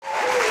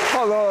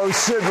Hello,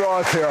 Sid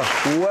Roth here.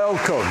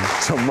 Welcome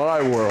to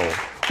my world,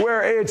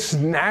 where it's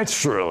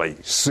naturally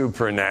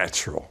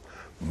supernatural.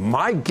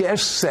 My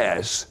guest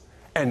says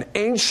an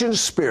ancient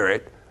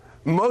spirit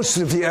most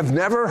of you have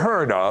never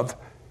heard of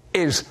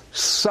is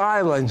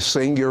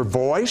silencing your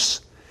voice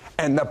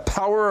and the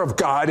power of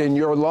God in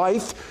your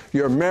life,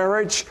 your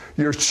marriage,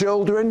 your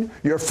children,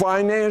 your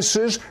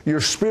finances, your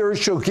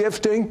spiritual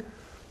gifting.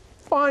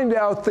 Find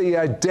out the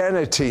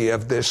identity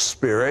of this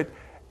spirit,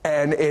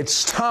 and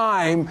it's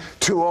time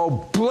to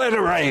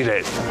obliterate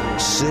it.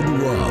 Sid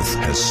Roth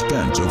has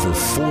spent over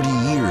 40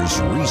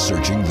 years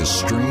researching the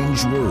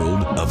strange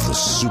world of the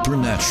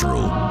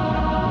supernatural.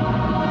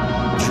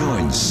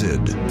 Join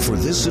Sid for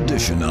this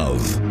edition of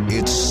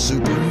It's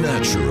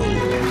Supernatural.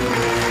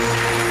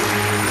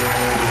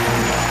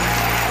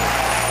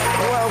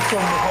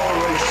 Welcome,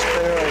 Holy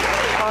Spirit.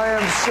 I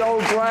am so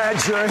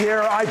glad you're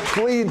here. I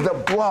plead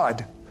the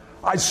blood.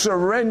 I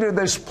surrender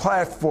this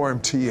platform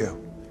to you.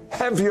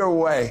 Have your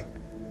way.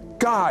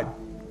 God,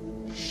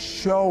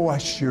 show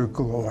us your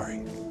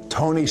glory.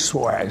 Tony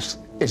Suarez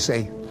is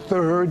a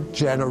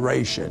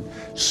third-generation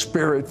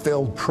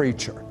spirit-filled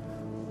preacher.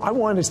 I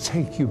want to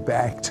take you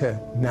back to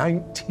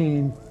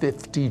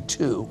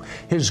 1952.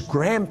 His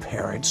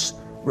grandparents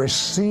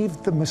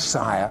received the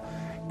Messiah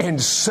in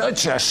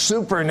such a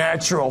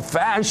supernatural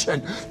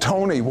fashion.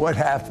 Tony, what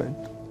happened?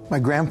 My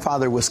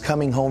grandfather was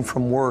coming home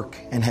from work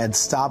and had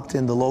stopped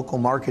in the local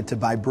market to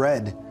buy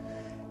bread.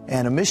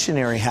 And a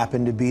missionary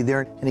happened to be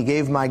there, and he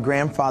gave my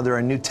grandfather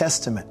a New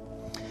Testament.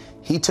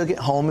 He took it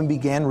home and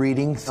began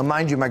reading. Now,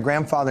 mind you, my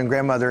grandfather and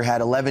grandmother had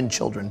 11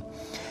 children.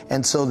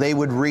 And so they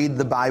would read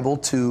the Bible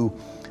to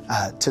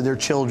their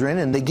children,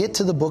 and they get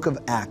to the book of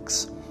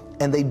Acts,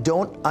 and they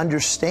don't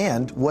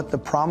understand what the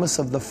promise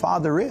of the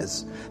Father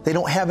is. They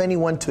don't have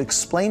anyone to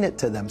explain it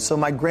to them. So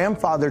my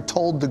grandfather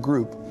told the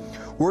group,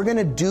 we're going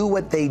to do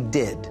what they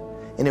did.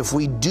 And if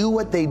we do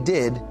what they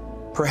did,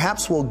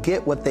 perhaps we'll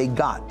get what they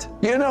got.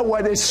 You know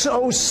what? It's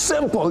so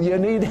simple. You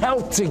need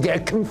help to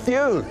get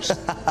confused.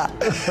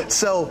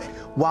 So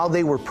while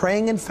they were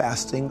praying and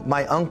fasting,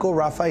 my uncle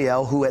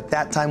Raphael, who at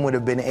that time would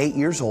have been 8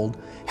 years old,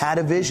 had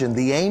a vision.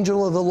 The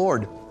angel of the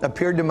Lord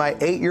appeared to my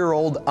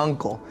 8-year-old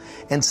uncle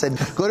and said,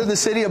 go to the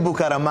city of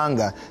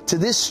Bucaramanga, to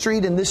this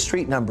street and this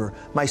street number.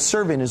 My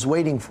servant is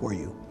waiting for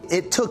you.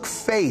 It took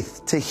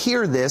faith to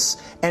hear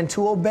this and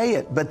to obey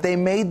it, but they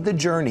made the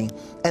journey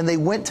and they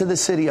went to the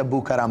city of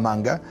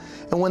Bucaramanga.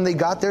 And when they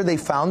got there, they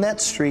found that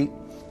street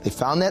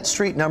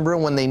number,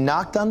 and when they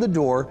knocked on the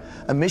door,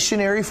 a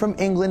missionary from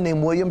England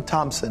named William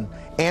Thompson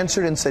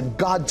answered and said,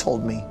 God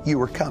told me you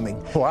were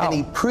coming. Wow. And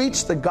he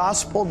preached the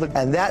gospel,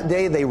 and that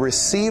day they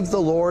received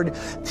the Lord.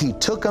 He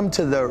took them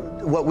to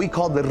what we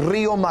call the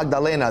Rio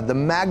Magdalena, the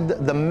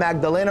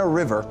Magdalena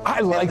River.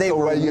 I like the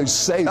way you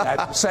say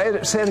that. say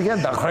it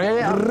again.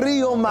 The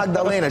Rio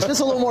Magdalena. It's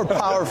just a little more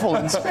powerful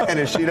in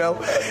Spanish, you know.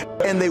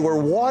 And they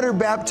were water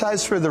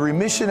baptized for the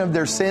remission of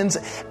their sins.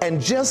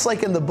 And just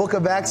like in the book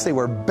of Acts, they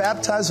were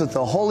baptized with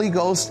the Holy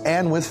Ghost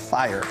and with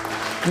fire.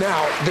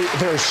 Now,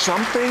 there's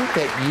something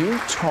that you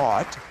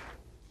taught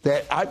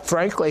that I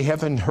frankly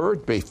haven't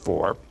heard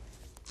before.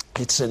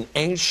 It's an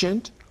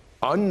ancient,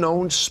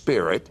 unknown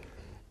spirit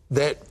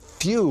that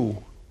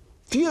few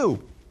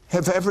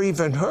have ever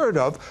even heard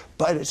of,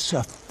 but its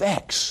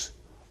effects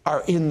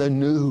are in the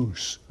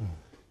news.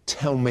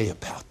 Tell me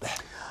about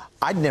that.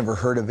 I'd never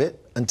heard of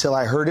it until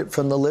I heard it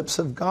from the lips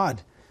of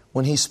God.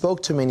 When he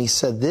spoke to me and he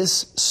said,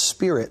 this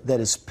spirit that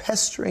is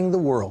pestering the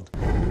world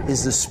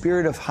is the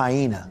spirit of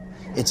hyena.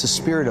 It's a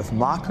spirit of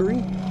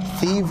mockery,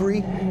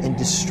 thievery, and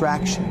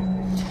distraction.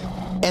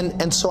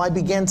 And so I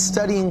began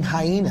studying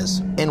hyenas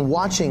and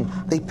watching.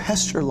 They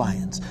pester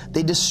lions.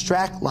 They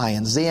distract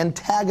lions. They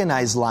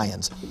antagonize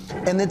lions.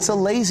 And it's a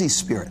lazy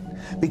spirit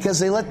because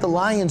they let the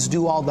lions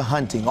do all the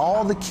hunting,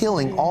 all the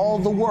killing, all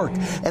the work.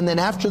 And then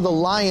after the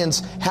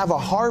lions have a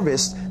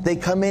harvest, they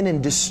come in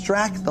and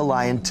distract the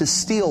lion to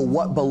steal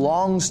what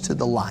belongs to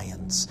the lions.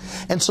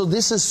 And so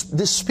this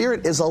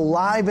spirit is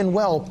alive and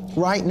well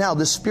right now,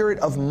 the spirit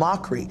of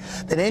mockery,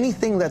 that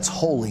anything that's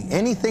holy,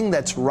 anything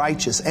that's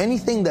righteous,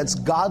 anything that's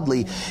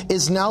godly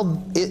is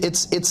now,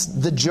 it's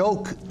the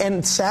joke.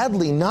 And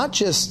sadly, not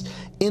just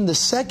in the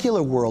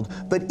secular world,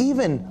 but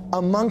even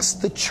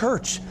amongst the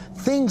church.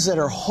 Things that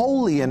are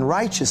holy and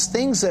righteous,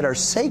 things that are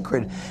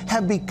sacred,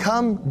 have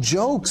become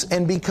jokes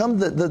and become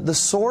the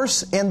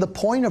source and the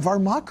point of our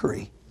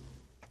mockery.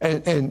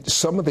 And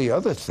some of the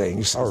other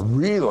things are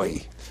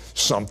really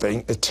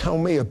something. Tell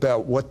me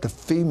about what the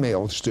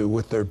females do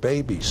with their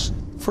babies.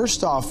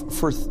 First off,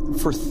 for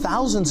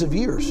thousands of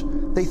years,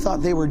 they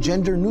thought they were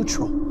gender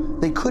neutral.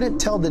 They couldn't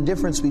tell the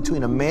difference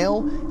between a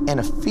male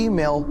and a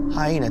female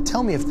hyena.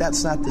 Tell me if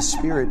that's not the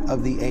spirit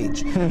of the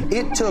age.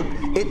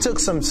 It took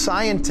some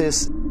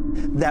scientists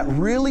that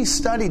really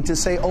studied to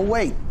say, oh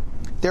wait,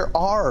 There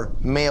are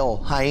male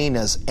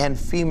hyenas and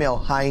female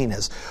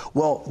hyenas.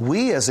 Well,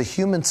 we as a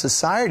human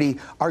society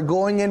are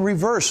going in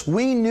reverse.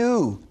 We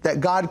knew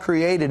that God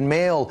created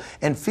male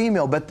and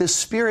female, but this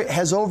spirit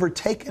has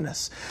overtaken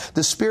us.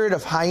 The spirit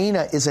of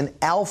hyena is an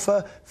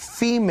alpha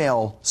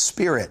female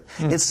spirit.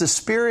 It's the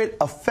spirit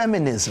of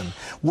feminism,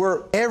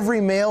 where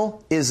every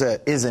male is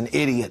an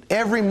idiot.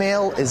 Every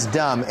male is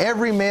dumb.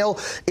 Every male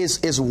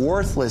is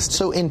worthless.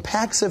 So in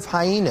packs of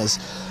hyenas,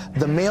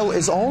 the male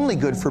is only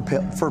good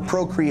for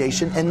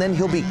procreation, and then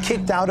he'll be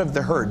kicked out of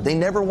the herd. They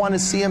never want to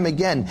see him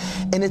again.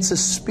 And it's a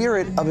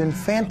spirit of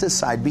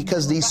infanticide,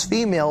 because these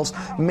females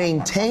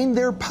maintain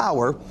their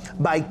power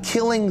by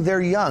killing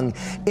their young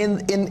in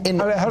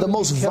the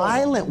most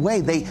violent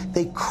way.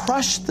 They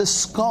crush the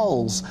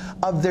skulls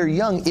of their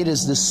young. It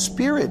is the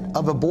spirit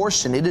of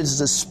abortion. It is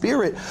the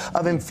spirit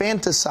of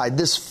infanticide.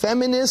 This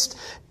feminist,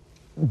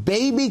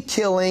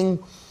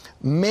 baby-killing,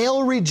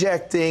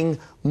 male-rejecting,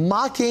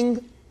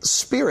 mocking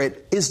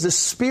spirit is the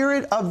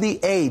spirit of the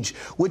age,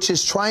 which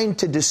is trying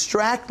to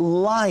distract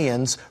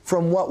lions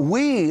from what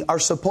we are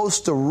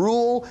supposed to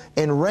rule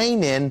and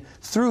reign in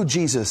through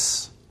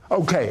Jesus.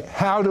 Okay,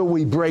 how do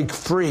we break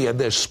free of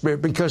this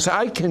spirit? Because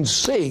I can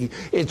see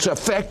it's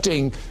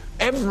affecting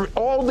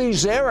all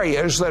these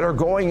areas that are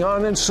going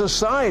on in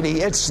society.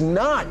 It's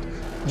not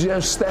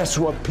just that's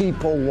what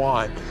people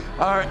want.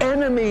 Our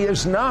enemy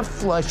is not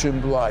flesh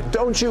and blood.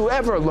 Don't you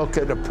ever look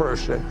at a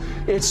person.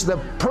 It's the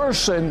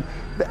person,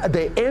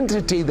 the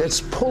entity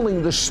that's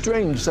pulling the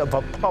strings of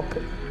a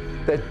puppet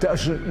that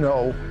doesn't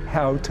know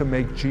how to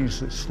make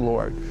Jesus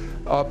Lord.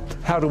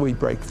 How do we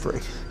break free?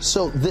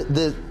 So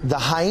the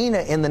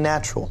hyena in the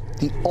natural,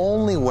 the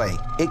only way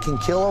it can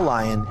kill a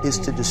lion is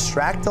to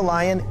distract the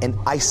lion and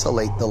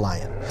isolate the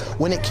lion.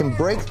 When it can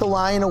break the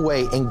lion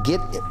away and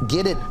get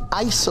it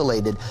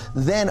isolated,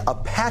 then a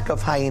pack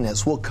of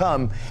hyenas will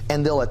come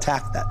and they'll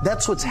attack that.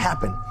 That's what's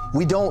happened.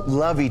 We don't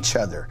love each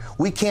other.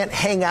 We can't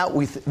hang out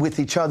with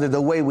each other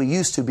the way we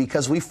used to,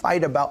 because we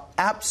fight about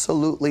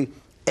absolutely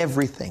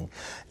everything.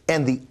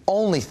 And the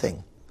only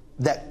thing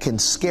that can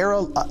scare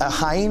a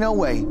hyena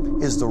away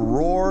is the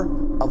roar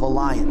of a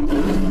lion.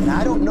 And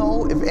I don't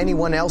know if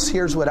anyone else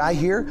hears what I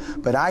hear,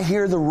 but I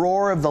hear the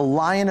roar of the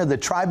Lion of the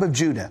tribe of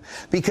Judah,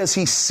 because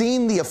he's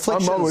seen the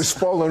afflictions. I'm almost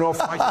falling off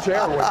my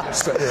chair when you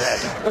say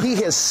that. He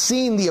has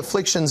seen the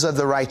afflictions of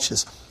the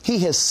righteous. He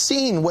has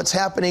seen what's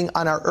happening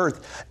on our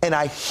earth. And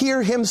I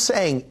hear him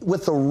saying,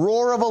 with the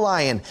roar of a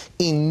lion,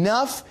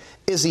 enough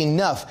is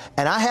enough.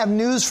 And I have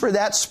news for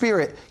that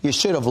spirit. You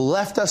should have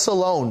left us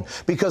alone,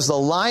 because the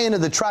Lion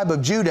of the tribe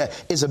of Judah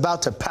is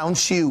about to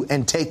pounce you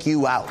and take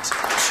you out.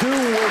 2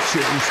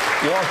 witches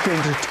walked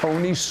into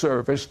Tony's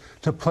service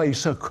to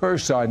place a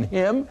curse on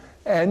him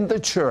and the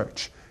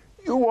church.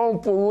 You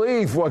won't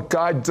believe what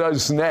God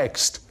does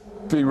next.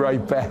 Be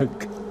right back. We will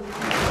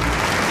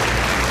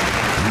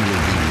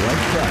be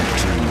right back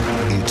to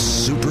It's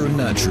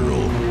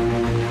Supernatural.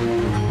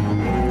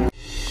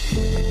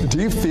 Do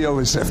you feel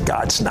as if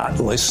God's not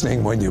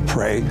listening when you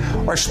pray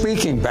or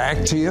speaking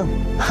back to you?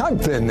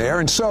 I've been there,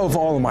 and so have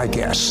all of my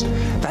guests.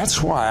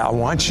 That's why I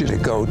want you to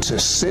go to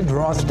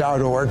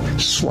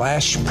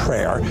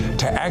sidroth.org/prayer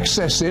to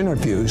access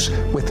interviews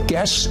with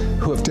guests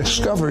who have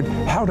discovered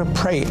how to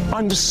pray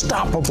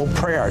unstoppable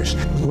prayers.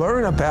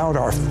 Learn about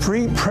our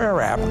free prayer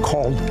app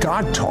called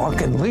God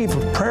Talk and leave a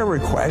prayer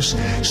request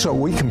so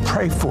we can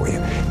pray for you.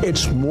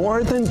 It's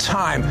more than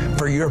time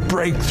for your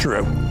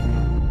breakthrough.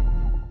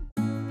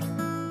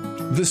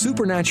 The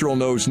supernatural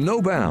knows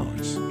no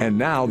bounds, and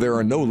now there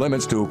are no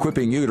limits to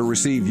equipping you to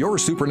receive your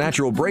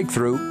supernatural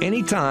breakthrough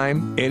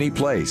anytime, any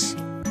place.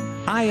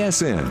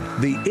 ISN,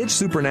 the It's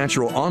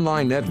Supernatural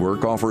online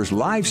network, offers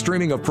live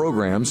streaming of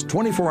programs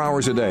 24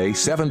 hours a day,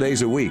 7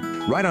 days a week,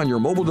 right on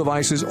your mobile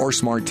devices or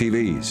smart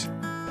TVs.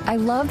 I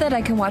love that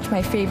I can watch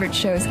my favorite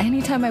shows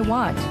anytime I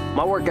want.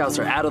 My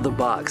workouts are out of the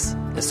box,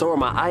 and so are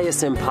my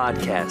ISN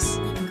podcasts.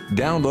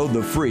 Download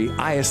the free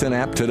ISN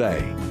app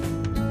today.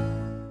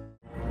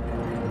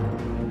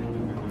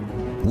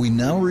 We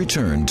now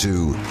return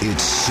to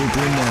It's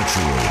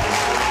Supernatural.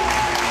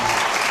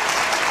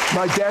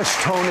 My guest,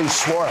 Tony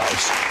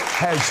Suarez,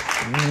 has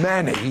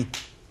many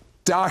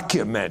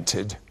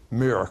documented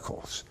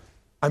miracles.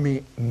 I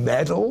mean,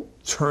 metal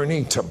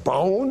turning to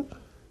bone,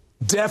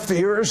 deaf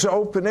ears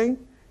opening,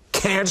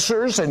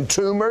 cancers and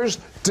tumors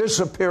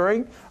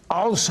disappearing,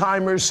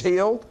 Alzheimer's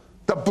healed,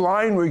 the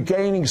blind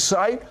regaining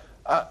sight.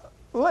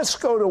 Let's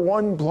go to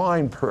one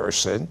blind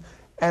person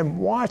and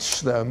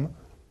watch them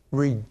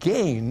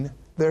regain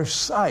their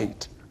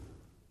sight.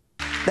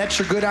 That's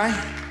your good eye?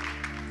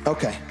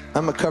 Okay,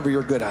 I'm going to cover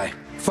your good eye.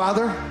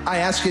 Father, I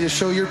ask you to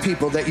show your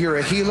people that you're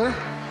a healer.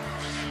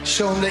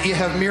 Show them that you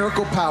have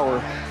miracle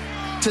power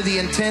to the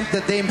intent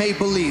that they may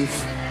believe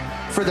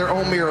for their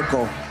own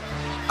miracle.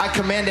 I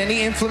command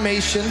any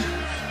inflammation,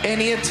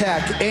 any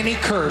attack, any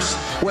curse,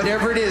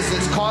 whatever it is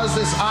that's caused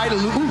this eye to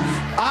move.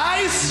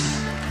 Eyes,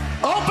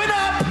 open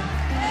up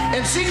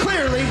and see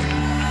clearly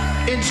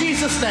in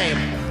Jesus' name.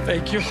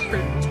 Thank you,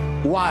 Lord.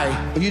 Why?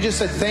 You just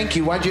said thank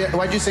you. Why'd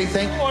you say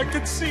thank you? Oh, I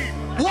could see.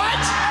 What?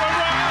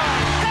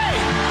 Hey,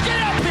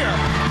 get up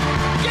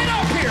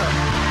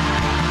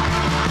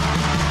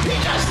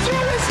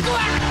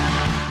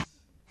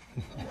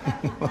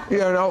You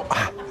know,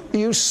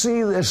 you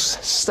see this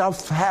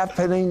stuff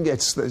happening.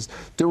 It's this,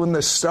 doing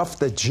the stuff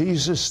that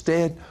Jesus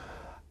did.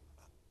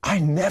 I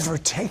never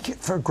take it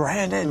for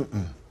granted.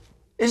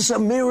 It's a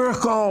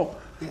miracle.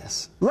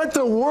 Yes. Let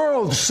the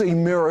world see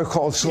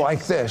miracles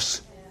like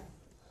this.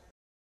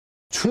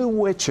 2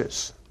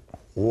 witches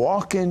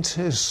walk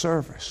into his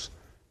service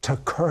to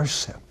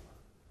curse him.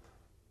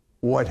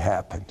 What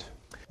happened?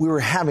 We were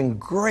having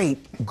great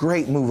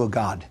move of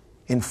God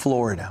in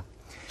Florida.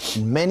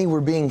 And many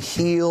were being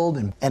healed,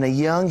 and a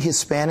young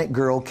Hispanic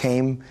girl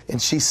came, and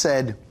she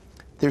said,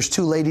 there's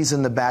 2 ladies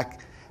in the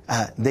back.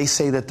 They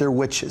say that they're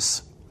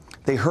witches.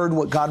 They heard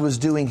what God was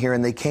doing here,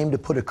 and they came to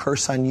put a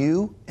curse on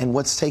you and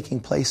what's taking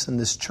place in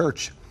this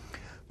church.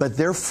 But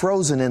they're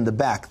frozen in the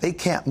back. They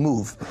can't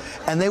move.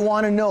 And they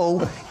want to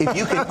know if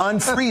you can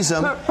unfreeze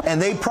them,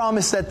 and they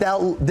promise that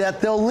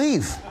they'll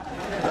leave.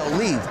 They'll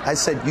leave. I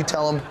said, you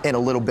tell them in a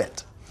little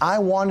bit. I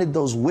wanted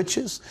those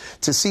witches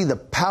to see the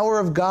power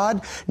of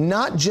God,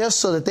 not just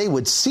so that they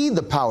would see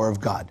the power of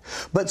God,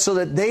 but so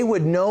that they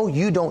would know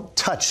you don't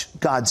touch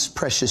God's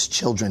precious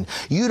children.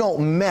 You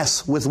don't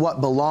mess with what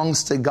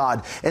belongs to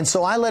God. And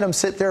so I let them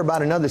sit there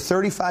about another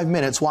 35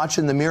 minutes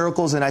watching the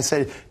miracles, and I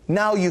said,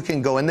 now you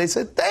can go. And they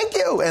said, thank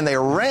you. And they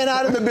ran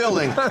out of the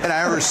building, and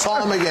I never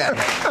saw them again.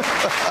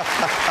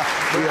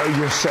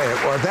 You say it.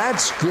 Well,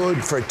 that's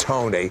good for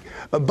Tony.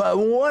 But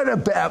what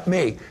about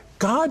me?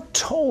 God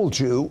told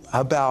you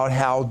about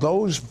how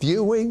those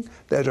viewing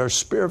that are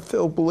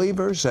Spirit-filled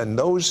believers and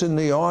those in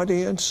the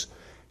audience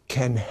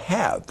can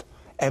have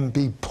and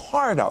be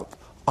part of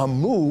a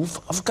move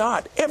of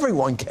God.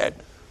 Everyone can.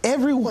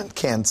 Everyone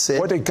can, Sid.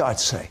 What did God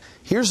say?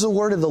 Here's the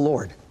word of the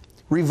Lord.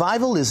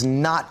 Revival is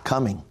not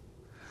coming.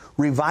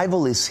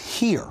 Revival is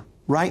here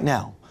right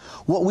now.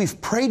 What we've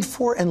prayed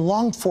for and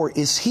longed for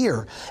is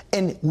here,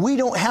 and we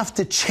don't have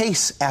to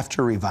chase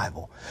after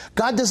revival.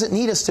 God doesn't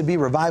need us to be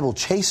revival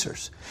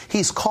chasers.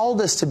 He's called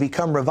us to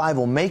become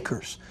revival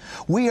makers.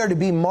 We are to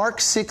be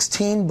Mark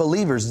 16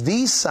 believers.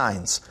 These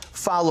signs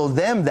follow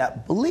them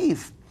that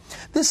believe.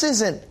 This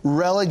isn't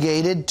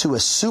relegated to a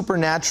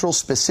supernatural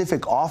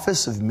specific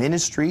office of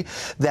ministry,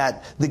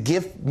 that the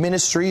gift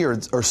ministry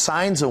or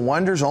signs and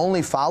wonders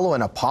only follow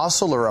an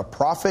apostle or a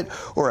prophet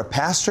or a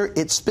pastor.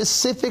 It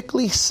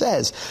specifically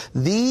says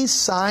these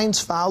signs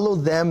follow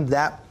them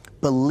that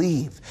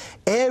believe.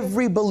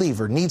 Every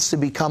believer needs to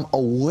become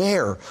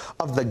aware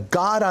of the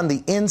God on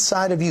the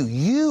inside of you.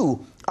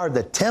 You are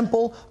the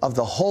temple of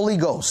the Holy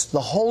Ghost,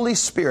 the Holy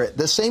Spirit,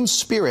 the same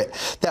Spirit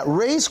that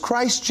raised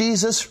Christ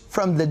Jesus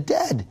from the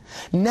dead,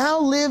 now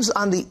lives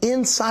on the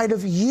inside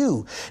of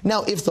you.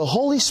 Now, if the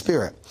Holy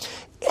Spirit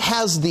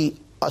has the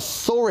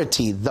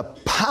authority, the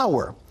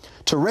power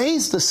to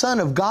raise the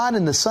Son of God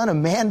and the Son of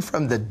Man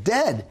from the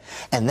dead,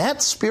 and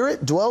that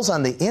Spirit dwells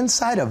on the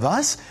inside of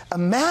us,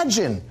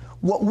 imagine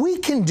what we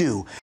can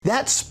do.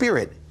 That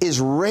Spirit is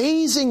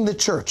raising the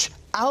church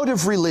out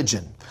of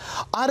religion,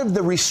 out of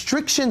the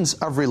restrictions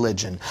of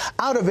religion,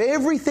 out of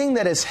everything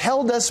that has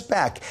held us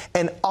back.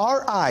 And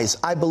our eyes,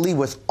 I believe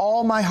with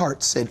all my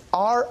heart, Sid,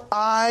 our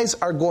eyes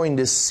are going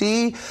to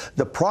see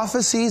the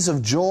prophecies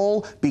of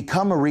Joel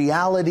become a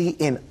reality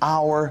in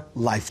our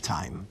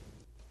lifetime.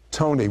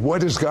 Tony,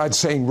 what is God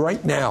saying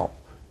right now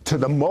to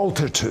the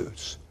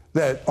multitudes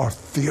that are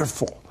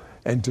fearful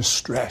and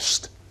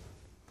distressed?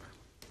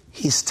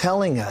 He's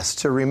telling us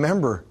to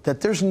remember that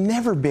there's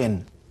never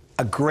been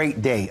a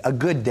great day, a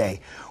good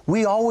day.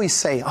 We always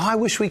say, oh, I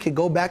wish we could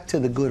go back to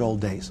the good old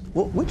days.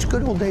 Well, which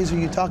good old days are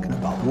you talking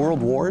about? World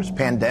wars,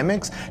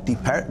 pandemics,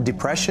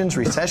 depressions,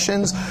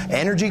 recessions,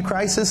 energy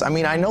crisis? I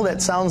mean, I know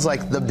that sounds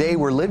like the day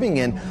we're living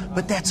in,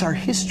 but that's our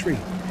history.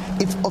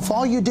 If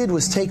all you did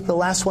was take the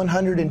last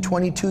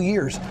 122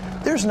 years,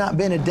 there's not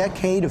been a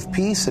decade of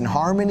peace and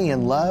harmony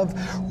and love,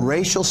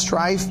 racial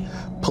strife,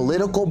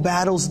 political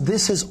battles.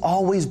 This has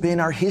always been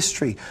our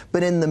history.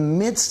 But in the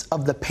midst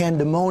of the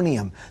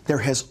pandemonium, there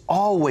has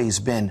always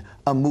been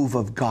a move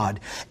of God.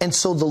 And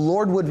so the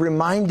Lord would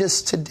remind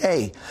us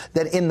today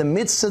that in the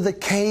midst of the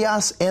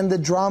chaos and the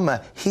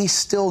drama, He's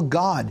still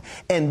God.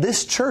 And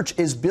this church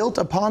is built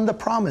upon the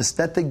promise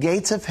that the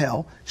gates of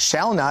hell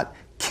shall not,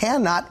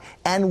 cannot,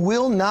 and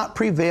will not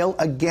prevail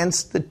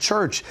against the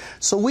church.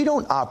 So we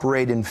don't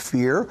operate in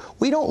fear.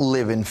 We don't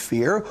live in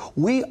fear.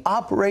 We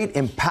operate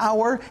in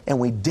power, and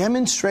we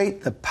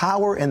demonstrate the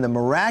power and the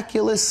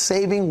miraculous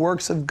saving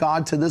works of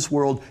God to this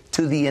world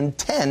to the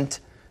intent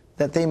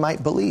that they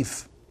might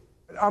believe.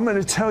 I'm going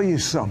to tell you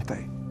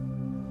something.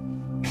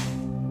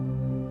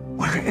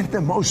 We're in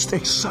the most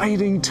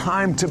exciting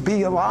time to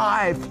be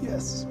alive.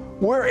 Yes.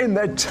 We're in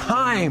the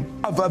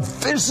time of a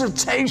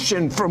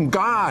visitation from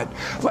God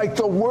like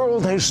the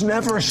world has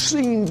never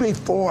seen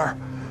before.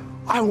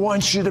 I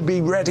want you to be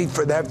ready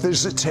for that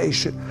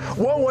visitation.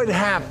 What would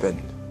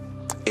happen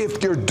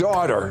if your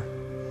daughter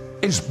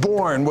is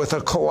born with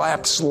a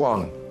collapsed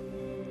lung?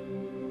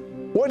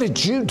 What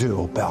did you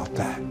do about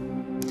that?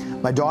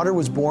 My daughter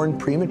was born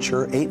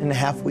premature,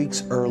 8.5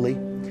 weeks early,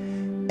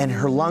 and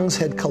her lungs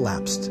had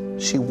collapsed.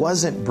 She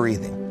wasn't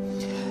breathing.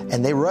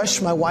 And they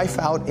rush my wife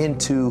out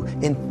into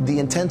the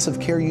intensive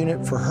care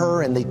unit for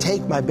her, and they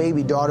take my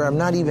baby daughter. I'm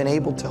not even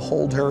able to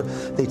hold her.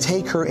 They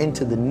take her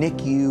into the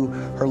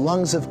NICU. Her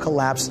lungs have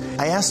collapsed.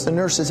 I asked the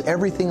nurse, is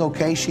everything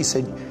okay? She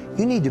said,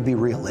 you need to be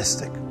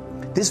realistic.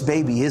 This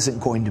baby isn't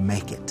going to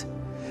make it.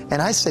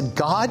 And I said,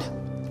 God,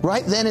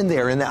 right then and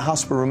there in that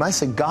hospital room, I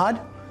said, God,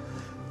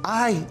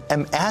 I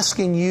am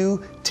asking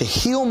you to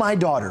heal my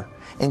daughter.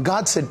 And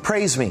God said,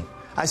 praise me.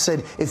 I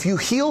said, if you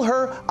heal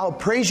her, I'll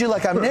praise you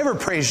like I've never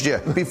praised you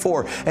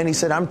before. And he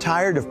said, I'm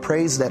tired of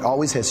praise that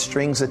always has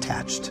strings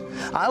attached.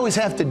 I always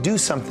have to do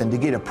something to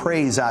get a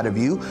praise out of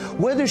you.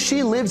 Whether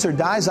she lives or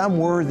dies, I'm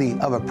worthy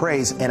of a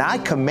praise. And I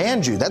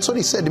command you, that's what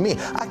he said to me,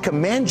 I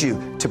command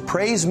you to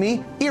praise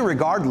me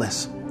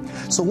irregardless.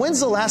 So when's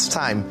the last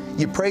time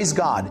you praised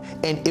God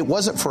and it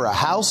wasn't for a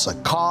house, a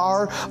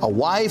car, a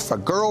wife, a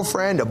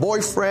girlfriend, a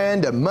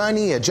boyfriend, a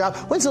money, a job?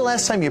 When's the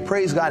last time you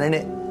praised God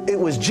and it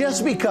was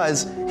just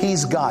because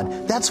He's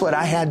God? That's what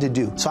I had to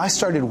do. So I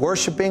started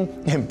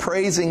worshiping and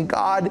praising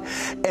God,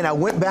 and I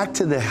went back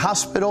to the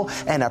hospital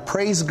and I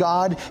praised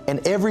God,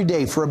 and every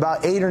day for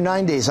about 8 or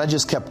 9 days I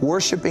just kept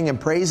worshiping and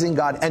praising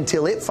God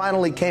until it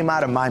finally came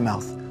out of my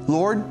mouth.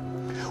 Lord,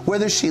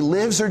 whether she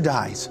lives or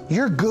dies,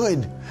 you're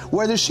good.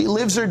 Whether she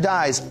lives or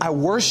dies, I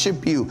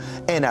worship you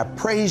and I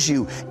praise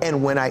you.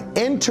 And when I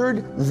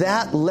entered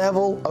that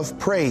level of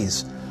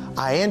praise,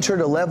 I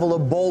entered a level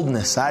of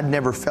boldness I'd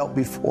never felt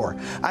before.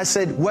 I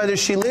said, whether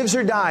she lives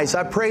or dies,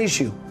 I praise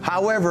you.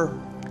 However,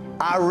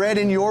 I read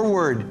in your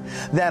word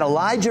that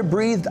Elijah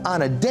breathed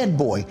on a dead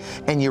boy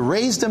and you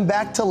raised him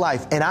back to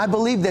life. And I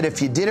believe that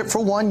if you did it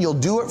for one, you'll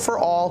do it for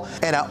all.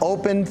 And I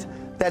opened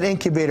that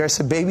incubator. I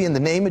said, baby, in the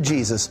name of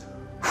Jesus.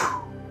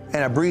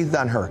 And I breathed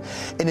on her.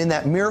 And in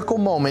that miracle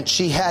moment,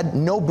 she had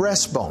no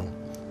breastbone.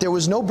 There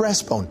was no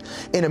breastbone.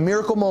 In a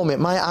miracle moment,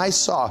 my eyes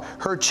saw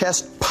her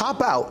chest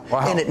pop out,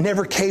 and it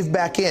never caved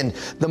back in.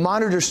 The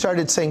monitor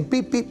started saying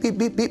beep, beep, beep,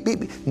 beep, beep,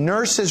 beep.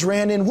 Nurses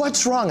ran in.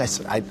 What's wrong? I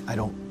said, I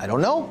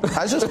don't know.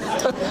 I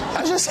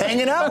was just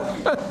hanging out.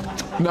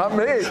 Not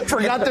me.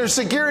 Forgot their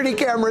security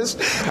cameras.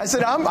 I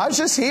said, I was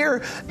just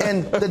here.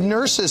 And the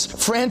nurses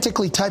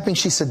frantically typing.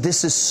 She said,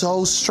 this is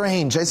so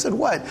strange. I said,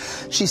 what?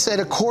 She said,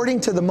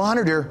 according to the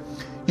monitor,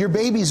 your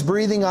baby's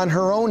breathing on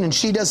her own and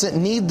she doesn't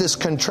need this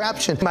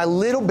contraption. My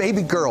little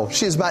baby girl,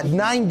 she's about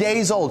 9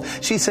 days old.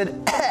 She said,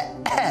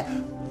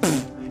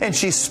 and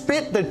she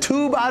spit the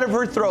tube out of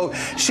her throat.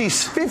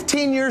 She's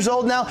 15 years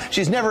old now.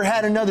 She's never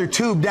had another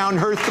tube down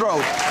her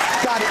throat.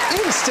 Got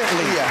it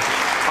instantly.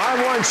 I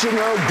want you to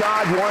know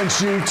God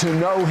wants you to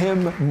know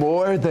Him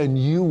more than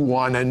you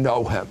want to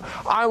know Him.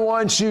 I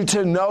want you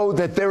to know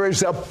that there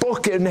is a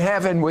book in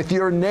heaven with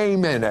your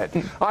name in it.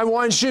 I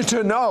want you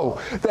to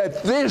know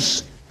that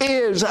this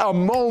is a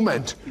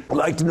moment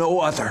like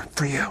no other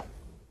for you.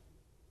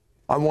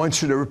 I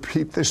want you to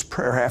repeat this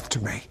prayer after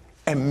me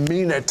and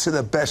mean it to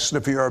the best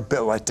of your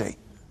ability.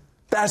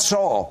 That's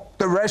all.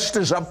 The rest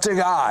is up to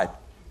God.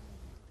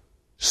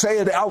 Say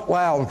it out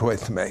loud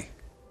with me.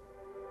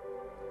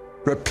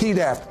 Repeat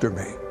after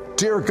me.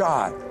 Dear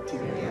God,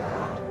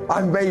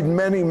 I've made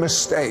many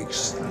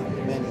mistakes.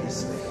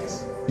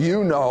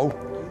 You know,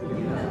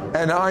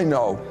 and I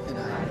know,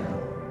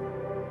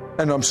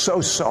 and I'm so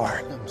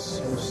sorry.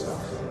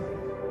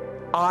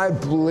 I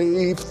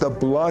believe the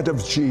blood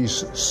of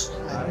Jesus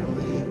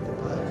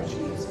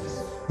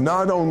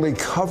not only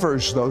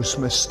covers those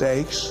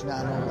mistakes,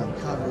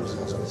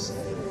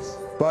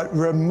 but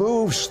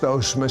removes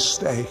those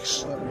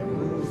mistakes.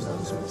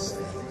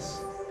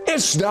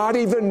 It's not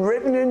even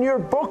written in your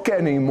book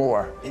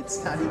anymore.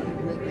 It's not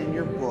even written in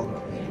your book.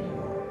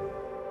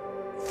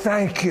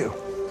 Thank you.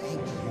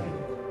 Thank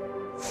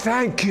you.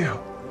 Thank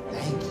you.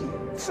 Thank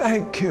you.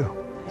 Thank you.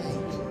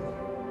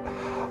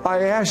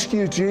 I ask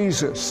you,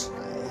 Jesus,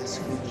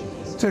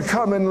 to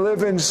come and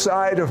live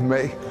inside of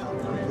me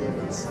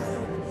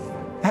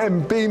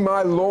and be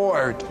my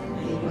Lord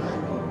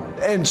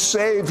and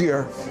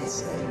Savior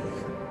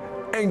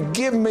and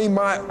give me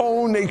my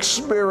own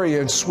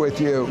experience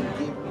with you.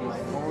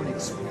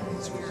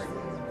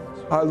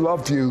 I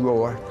love you,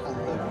 Lord.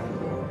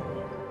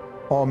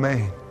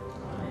 Amen.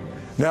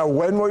 Now,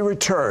 when we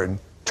return,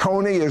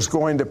 Tony is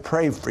going to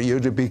pray for you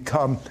to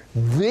become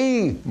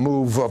the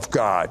move of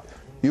God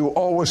you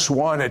always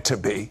wanted to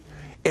be.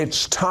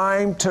 It's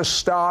time to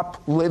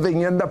stop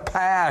living in the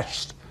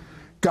past.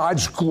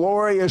 God's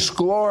glorious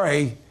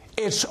glory,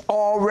 it's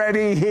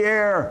already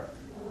here.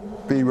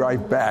 Be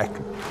right back. We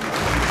will be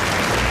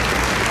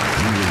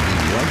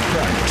right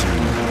back to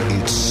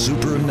It's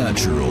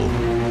Supernatural.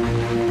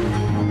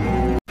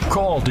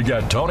 Call to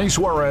get Tony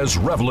Suarez's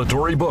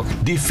revelatory book,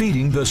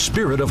 Defeating the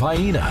Spirit of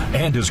Hyena,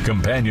 and his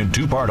companion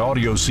 2-part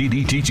audio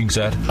CD teaching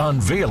set,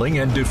 Unveiling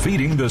and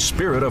Defeating the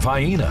Spirit of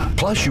Hyena.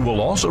 Plus, you will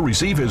also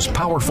receive his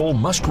powerful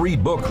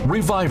must-read book,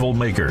 Revival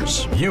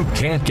Makers. You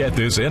can't get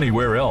this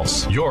anywhere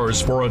else.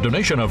 Yours for a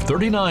donation of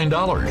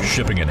 $39.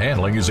 Shipping and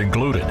handling is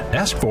included.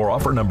 Ask for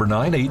offer number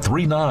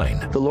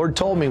 9839. The Lord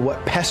told me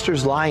what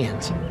pesters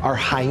lions are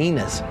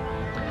hyenas.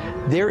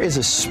 There is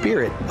a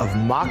spirit of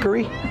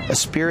mockery, a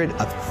spirit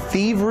of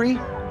thievery,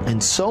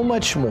 and so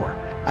much more,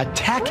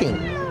 attacking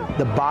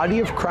the body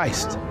of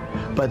Christ.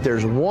 But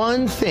there's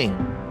one thing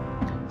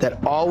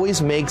that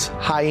always makes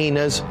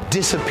hyenas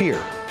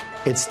disappear.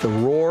 It's the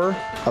roar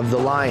of the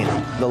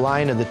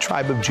lion of the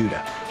tribe of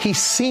Judah.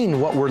 He's seen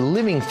what we're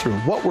living through,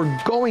 what we're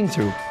going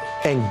through,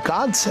 and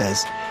God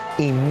says,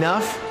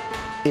 enough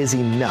is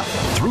enough.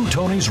 Through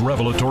Tony's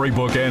revelatory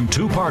book and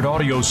 2-part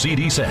audio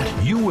CD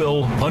set, you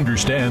will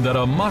understand that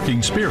a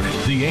mocking spirit,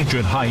 the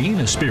ancient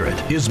hyena spirit,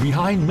 is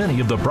behind many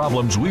of the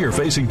problems we are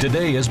facing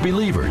today as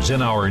believers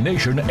in our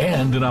nation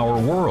and in our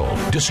world.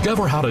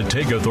 Discover how to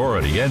take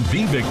authority and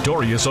be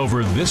victorious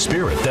over this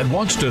spirit that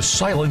wants to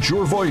silence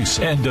your voice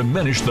and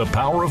diminish the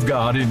power of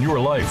God in your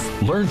life.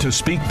 Learn to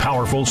speak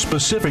powerful,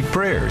 specific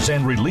prayers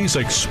and release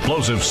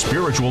explosive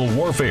spiritual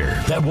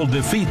warfare that will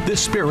defeat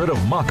this spirit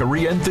of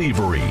mockery and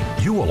thievery.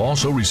 You will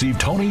also receive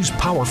Tony's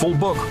powerful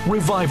book,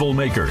 Revival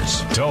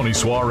Makers. Tony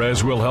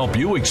Suarez will help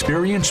you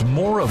experience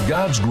more of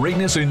God's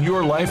greatness in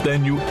your life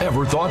than you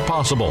ever thought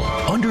possible.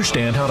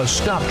 Understand how to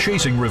stop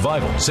chasing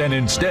revivals and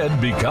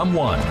instead become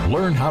one.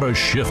 Learn how to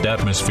shift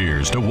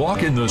atmospheres to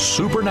walk in the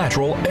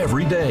supernatural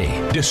every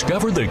day.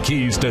 Discover the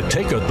keys to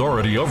take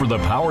authority over the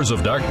powers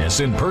of darkness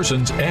in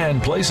persons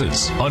and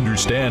places.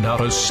 Understand how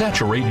to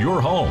saturate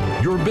your home,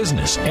 your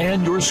business,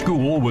 and your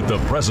school with the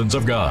presence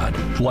of God.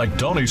 Like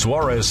Tony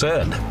Suarez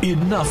said,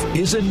 enough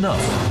is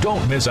enough.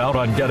 Don't miss out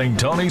on getting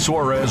Tony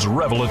Suarez's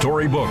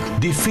revelatory book,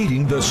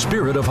 Defeating the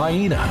Spirit of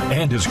Hyena,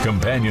 and his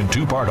companion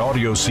 2-part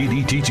audio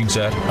CD teaching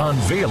set,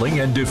 Unveiling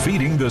and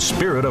Defeating the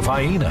Spirit of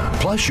Hyena.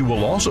 Plus, you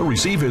will also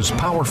receive his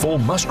powerful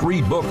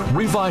must-read book,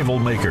 Revival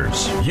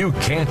Makers. You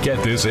can't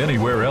get this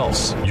anywhere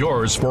else.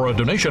 Yours for a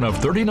donation of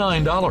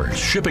 $39.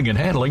 Shipping and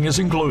handling is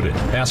included.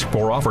 Ask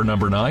for offer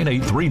number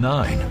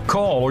 9839.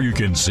 Call or you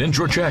can send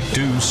your check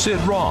to Sid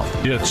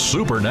Roth. It's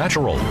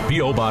Supernatural.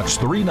 P.O. Box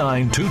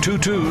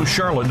 39222,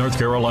 Charlotte, North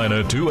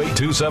Carolina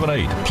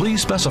 28278.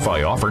 Please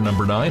specify offer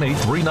number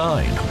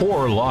 9839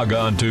 or log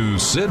on to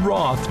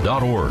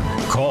sidroth.org.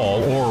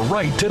 Call or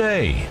write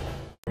today.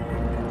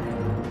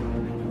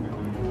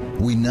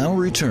 We now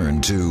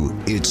return to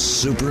It's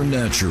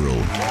Supernatural.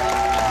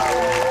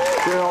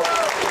 You know,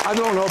 I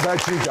don't know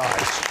about you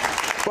guys,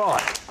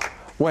 but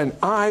when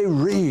I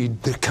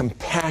read the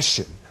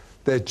compassion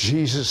that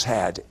Jesus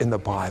had in the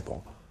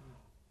Bible,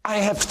 I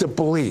have to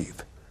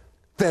believe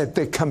that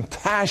the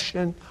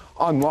compassion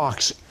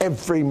unlocks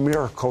every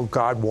miracle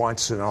God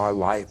wants in our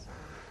life.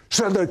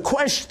 So the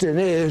question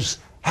is,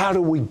 how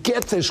do we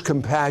get this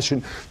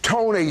compassion?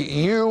 Tony,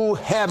 you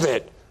have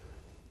it.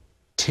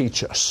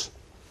 Teach us.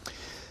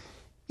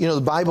 You know,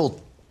 the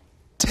Bible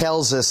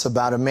tells us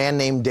about a man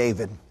named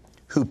David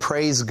who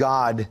praised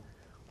God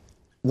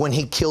when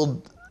he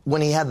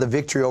had the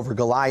victory over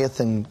Goliath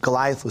and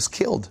Goliath was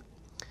killed.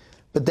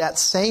 But that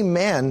same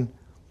man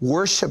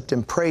worshiped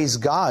and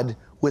praised God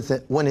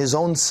when his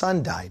own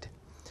son died.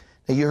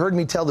 Now, you heard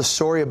me tell the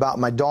story about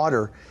my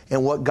daughter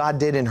and what God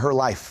did in her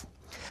life.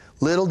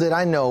 Little did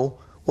I know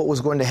what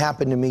was going to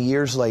happen to me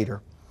years later.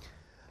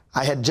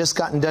 I had just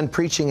gotten done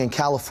preaching in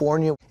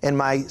California, and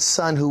my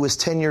son, who was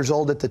 10 years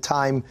old at the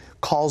time,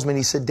 calls me and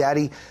he said,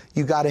 "Daddy,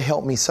 you got to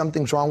help me.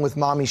 Something's wrong with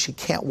Mommy. She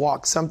can't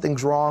walk.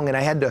 Something's wrong." And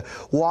I had to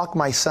walk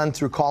my son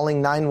through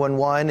calling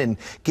 911 and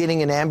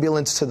getting an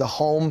ambulance to the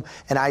home.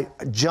 And I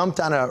jumped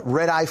on a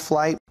red-eye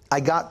flight. I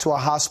got to a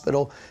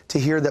hospital to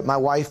hear that my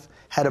wife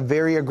had a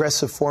very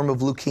aggressive form of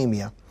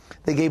leukemia.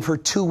 They gave her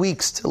 2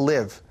 weeks to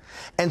live.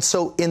 And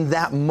so in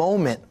that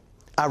moment,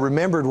 I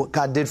remembered what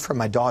God did for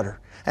my daughter.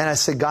 And I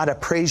said, "God, I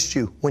praised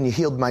you when you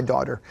healed my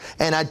daughter.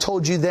 And I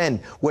told you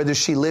then, whether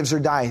she lives or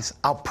dies,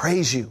 I'll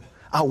praise you.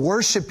 I'll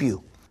worship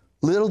you."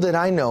 Little did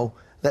I know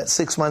that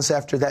 6 months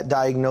after that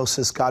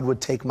diagnosis, God would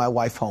take my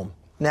wife home.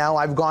 Now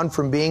I've gone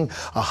from being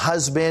a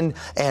husband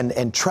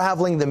and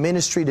traveling the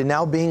ministry to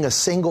now being a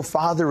single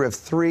father of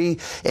 3.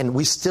 And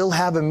we still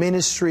have a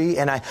ministry.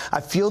 And I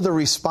feel the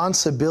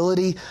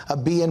responsibility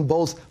of being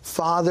both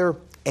father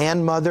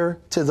and mother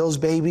to those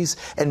babies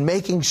and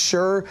making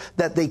sure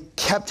that they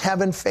kept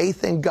having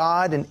faith in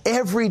God. And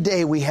every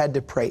day we had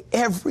to pray.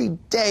 Every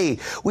day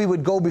we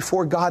would go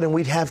before God and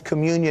we'd have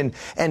communion.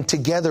 And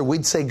together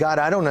we'd say, "God,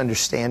 I don't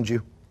understand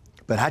you,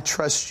 but I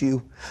trust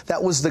you."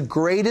 That was the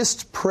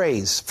greatest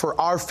praise for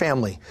our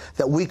family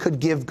that we could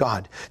give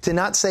God. To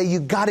not say,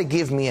 "You got to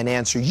give me an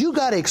answer. You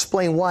got to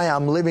explain why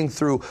I'm living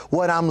through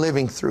what I'm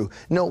living through."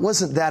 No, it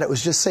wasn't that. It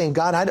was just saying,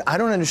 "God, I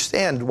don't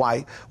understand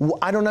why.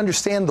 I don't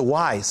understand the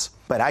whys,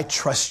 but I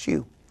trust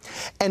you."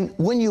 And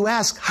when you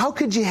ask, how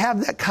could you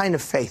have that kind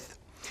of faith?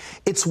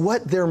 It's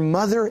what their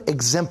mother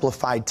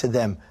exemplified to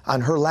them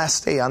on her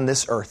last day on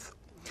this earth.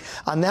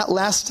 On that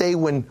last day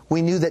when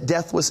we knew that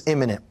death was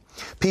imminent,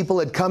 people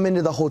had come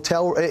into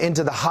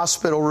the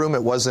hospital room.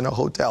 It wasn't a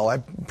hotel, I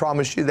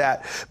promise you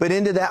that. But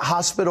into that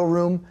hospital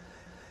room,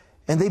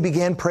 and they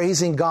began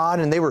praising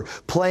God, and they were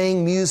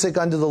playing music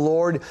unto the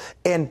Lord.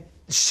 And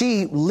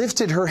she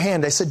lifted her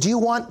hand. I said, "Do you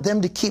want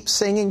them to keep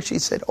singing?" She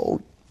said, "Oh,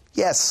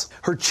 yes."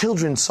 Her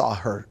children saw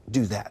her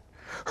do that.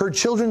 Her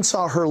children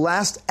saw her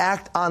last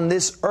act on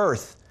this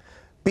earth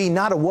be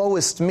not a woe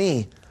is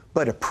me,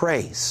 but a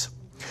praise.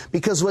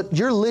 Because what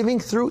you're living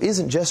through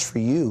isn't just for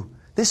you.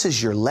 This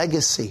is your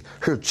legacy.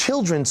 Her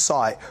children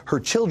saw it. Her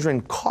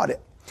children caught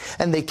it.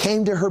 And they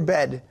came to her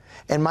bed.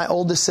 And my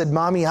oldest said,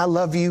 Mommy, I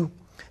love you.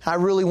 I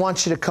really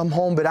want you to come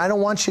home, but I don't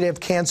want you to have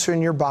cancer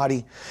in your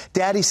body.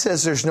 Daddy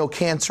says there's no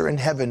cancer in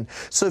heaven.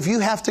 So if you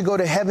have to go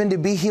to heaven to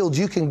be healed,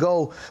 you can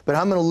go, but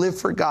I'm going to live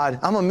for God.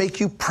 I'm going to make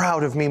you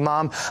proud of me,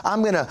 Mom.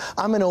 I'm going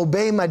to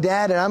obey my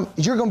dad, and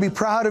you're going to be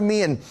proud of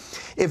me. And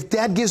if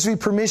Dad gives me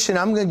permission,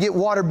 I'm going to get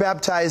water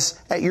baptized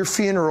at your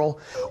funeral.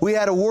 We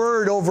had a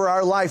word over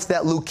our life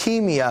that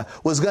leukemia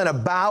was going to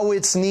bow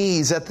its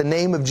knees at the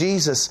name of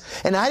Jesus.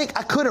 And I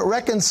couldn't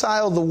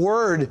reconcile the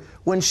word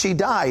when she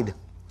died.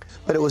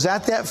 But it was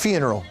at that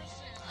funeral,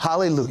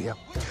 hallelujah,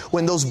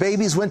 when those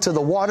babies went to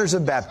the waters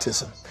of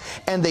baptism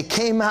and they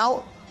came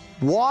out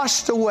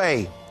washed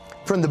away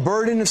from the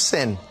burden of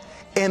sin.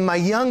 And my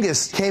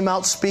youngest came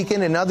out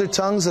speaking in other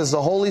tongues as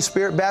the Holy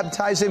Spirit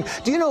baptized him.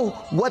 Do you know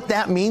what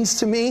that means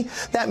to me?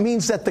 That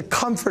means that the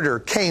Comforter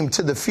came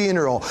to the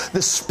funeral.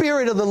 The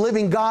Spirit of the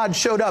living God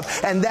showed up.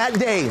 And that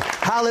day,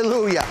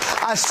 hallelujah,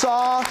 I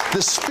saw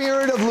the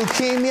spirit of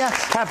leukemia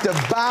have to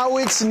bow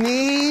its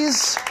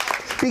knees,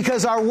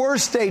 because our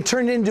worst day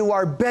turned into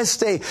our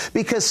best day,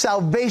 because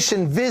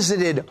salvation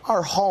visited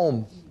our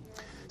home.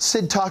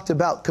 Sid talked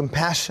about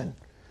compassion.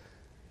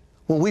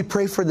 When we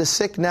pray for the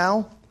sick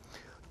now,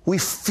 we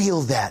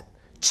feel that.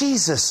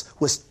 Jesus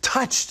was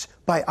touched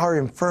by our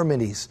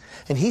infirmities,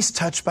 and He's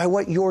touched by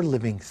what you're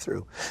living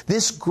through.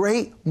 This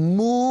great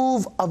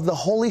move of the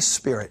Holy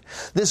Spirit,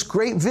 this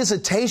great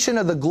visitation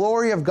of the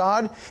glory of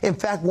God, in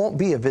fact, won't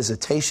be a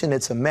visitation,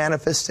 it's a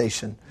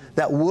manifestation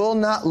that will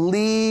not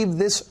leave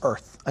this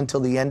earth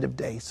until the end of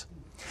days.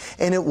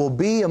 And it will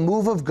be a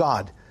move of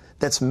God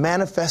that's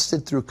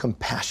manifested through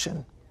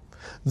compassion.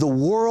 The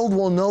world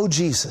will know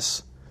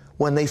Jesus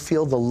when they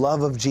feel the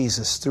love of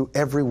Jesus through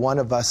every one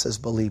of us as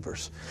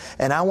believers.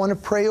 And I want to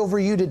pray over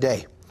you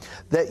today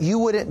that you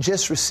wouldn't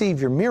just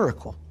receive your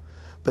miracle,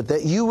 but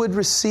that you would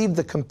receive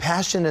the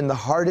compassion in the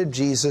heart of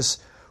Jesus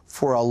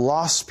for a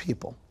lost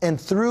people.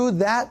 And through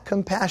that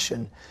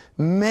compassion,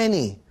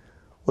 many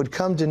would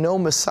come to know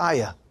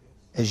Messiah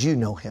as you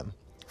know Him.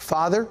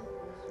 Father,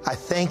 I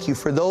thank you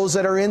for those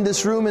that are in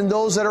this room and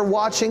those that are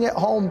watching at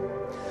home.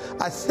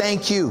 I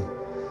thank you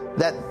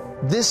that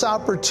this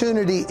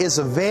opportunity is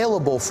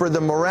available for the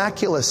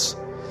miraculous.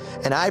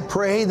 And I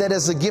pray that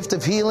as the gift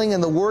of healing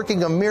and the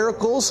working of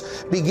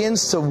miracles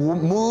begins to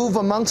move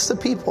amongst the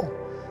people,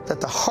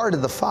 that the heart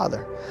of the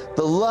Father,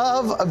 the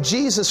love of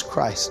Jesus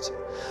Christ,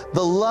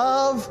 the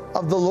love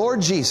of the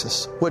Lord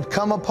Jesus would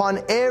come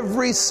upon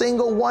every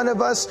single one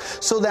of us,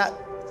 so that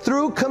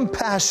through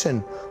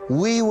compassion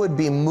we would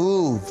be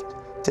moved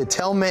to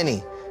tell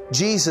many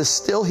Jesus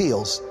still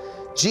heals,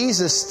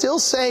 Jesus still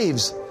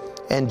saves,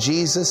 and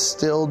Jesus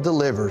still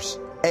delivers.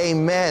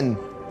 Amen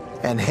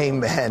and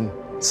amen.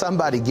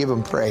 Somebody give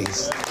Him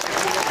praise.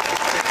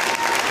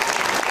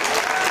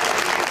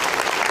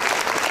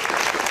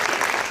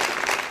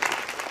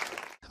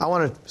 I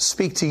want to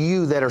speak to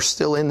you that are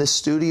still in this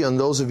studio and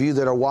those of you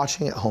that are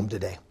watching at home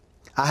today.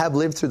 I have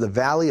lived through the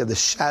valley of the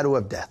shadow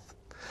of death.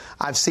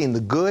 I've seen the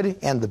good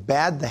and the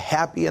bad, the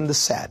happy and the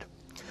sad.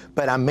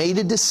 But I made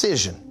a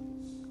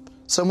decision.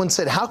 Someone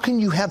said, how can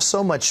you have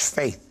so much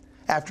faith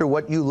after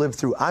what you lived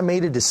through? I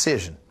made a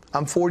decision.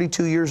 I'm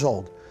 42 years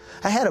old.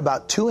 I had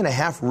about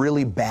 2.5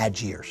 really bad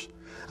years.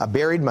 I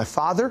buried my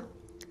father,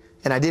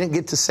 and I didn't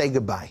get to say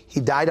goodbye. He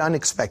died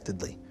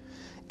unexpectedly.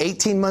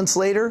 18 months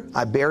later,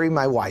 I buried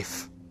my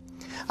wife.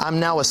 I'm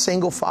now a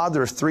single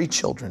father of 3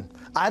 children.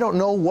 I don't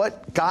know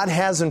what God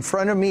has in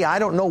front of me. I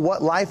don't know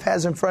what life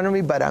has in front of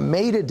me, but I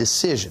made a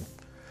decision.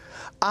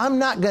 I'm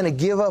not going to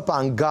give up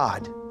on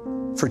God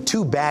for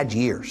 2 bad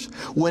years.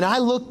 When I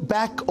look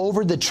back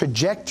over the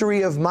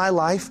trajectory of my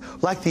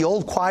life, like the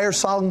old choir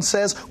song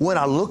says, when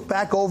I look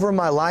back over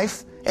my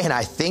life and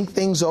I think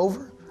things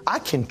over, I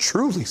can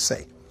truly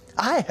say,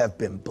 I have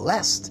been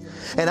blessed.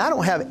 And I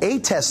don't have a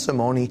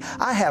testimony.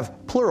 I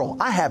have plural.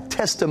 I have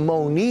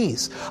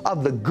testimonies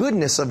of the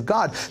goodness of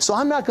God. So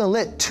I'm not going to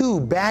let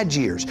 2 bad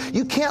years.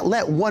 You can't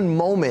let one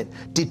moment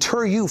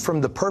deter you from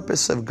the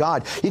purpose of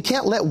God. You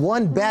can't let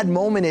one bad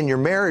moment in your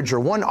marriage or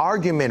one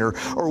argument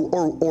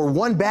or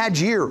one bad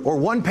year or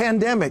one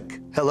pandemic,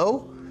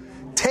 hello,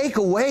 take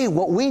away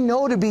what we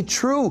know to be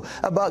true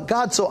about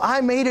God. So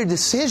I made a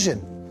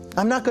decision.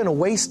 I'm not going to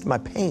waste my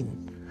pain.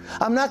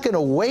 I'm not going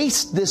to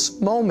waste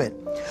this moment,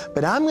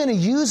 but I'm going to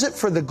use it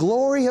for the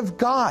glory of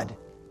God.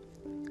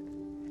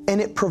 And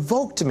it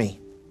provoked me.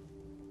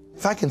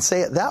 If I can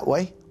say it that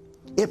way,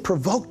 it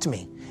provoked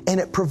me. And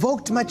it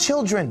provoked my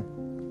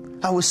children.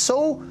 I was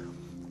so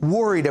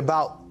worried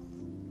about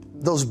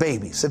those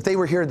babies. If they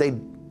were here, they'd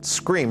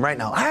scream right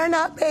now, "They're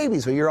not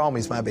babies." Well, you're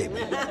always my baby.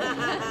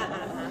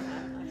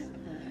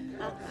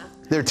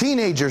 They're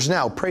teenagers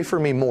now. Pray for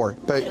me more,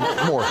 but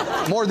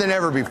more than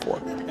ever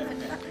before.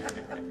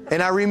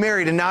 And I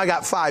remarried, and now I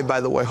got 5,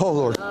 by the way. Oh,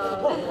 Lord.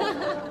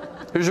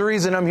 There's a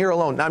reason I'm here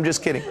alone. No, I'm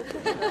just kidding.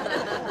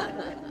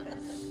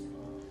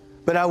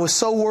 But I was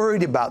so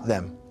worried about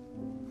them.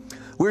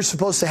 We were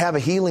supposed to have a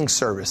healing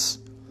service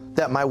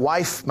that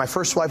my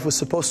first wife was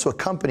supposed to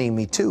accompany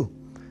me to.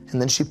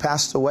 And then she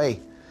passed away.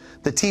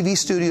 The TV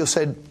studio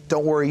said,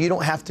 don't worry, you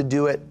don't have to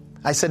do it.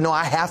 I said, no,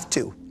 I have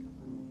to.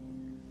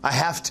 I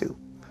have to.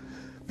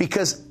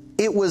 Because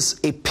it was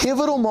a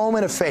pivotal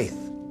moment of faith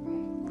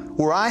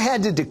where I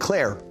had to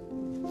declare,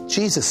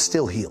 Jesus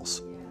still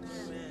heals.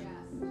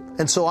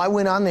 And so I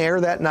went on the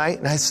air that night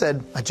and I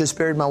said, I just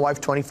buried my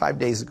wife 25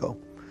 days ago.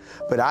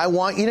 But I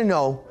want you to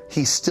know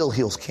He still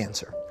heals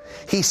cancer.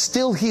 He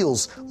still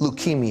heals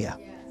leukemia.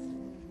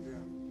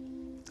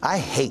 I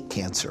hate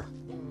cancer.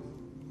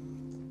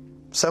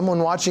 Someone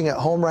watching at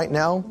home right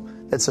now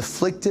that's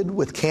afflicted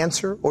with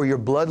cancer, or your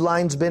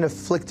bloodline's been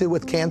afflicted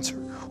with cancer,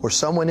 or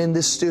someone in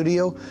this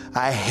studio,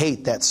 I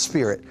hate that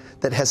spirit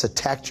that has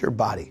attacked your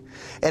body.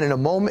 And in a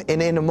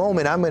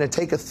moment, I'm going to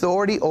take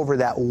authority over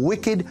that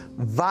wicked,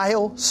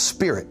 vile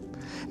spirit.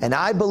 And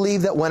I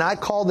believe that when I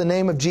call the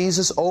name of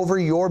Jesus over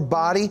your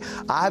body,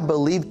 I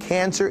believe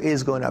cancer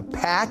is going to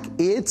pack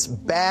its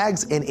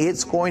bags and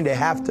it's going to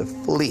have to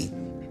flee.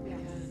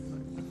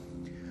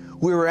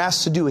 We were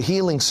asked to do a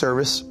healing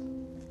service,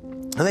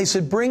 and they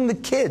said, bring the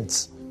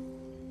kids.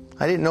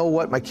 I didn't know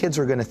what my kids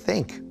were going to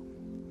think.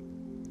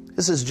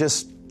 This is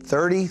just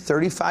 30,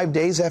 35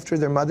 days after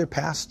their mother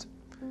passed.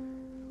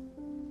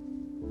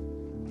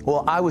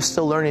 Well, I was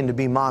still learning to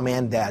be mom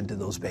and dad to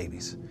those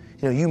babies.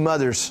 You know, you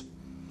mothers,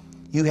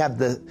 you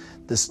have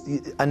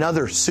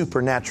another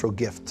supernatural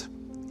gift,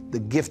 the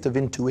gift of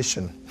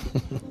intuition.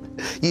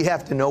 You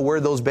have to know where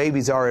those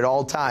babies are at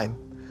all time.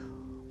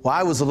 Well,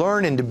 I was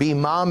learning to be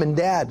mom and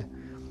dad,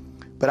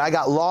 but I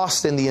got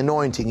lost in the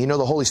anointing. You know,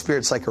 the Holy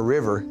Spirit's like a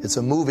river. It's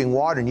a moving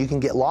water, and you can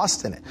get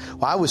lost in it.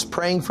 Well, I was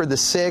praying for the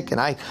sick, and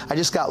I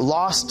just got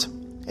lost,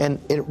 and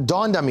it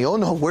dawned on me, oh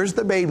no, where's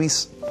the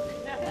babies?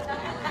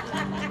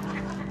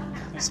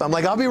 So I'm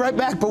like, I'll be right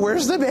back, but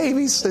where's the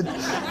babies? And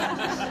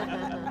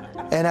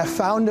I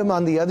found them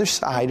on the other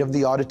side of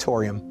the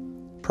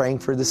auditorium, praying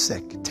for the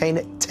sick,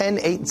 10,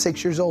 8, and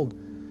 6 years old.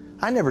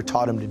 I never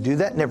taught them to do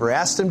that, never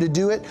asked them to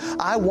do it.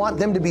 I want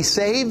them to be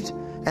saved,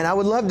 and I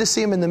would love to see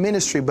them in the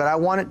ministry, but I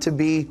want it to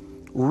be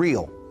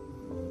real.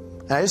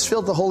 And I just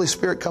felt the Holy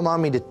Spirit come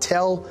on me to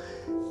tell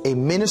a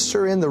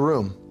minister in the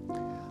room,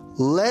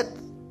 let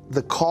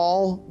the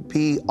call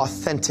be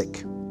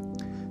authentic.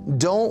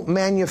 Don't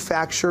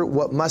manufacture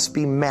what must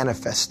be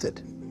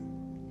manifested.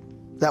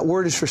 That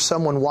word is for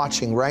someone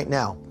watching right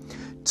now.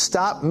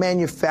 Stop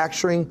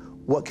manufacturing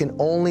what can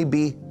only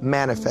be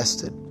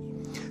manifested.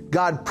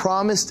 God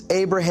promised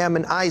Abraham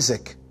and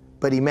Isaac,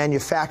 but He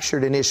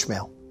manufactured an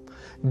Ishmael.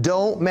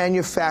 Don't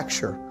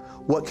manufacture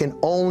what can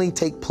only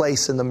take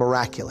place in the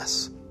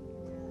miraculous.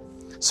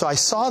 So I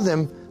saw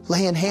them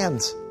laying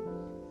hands.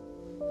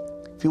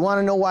 If you want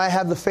to know why I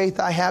have the faith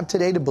I have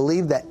today to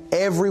believe that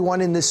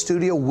everyone in this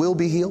studio will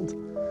be healed?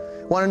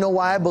 Want to know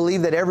why I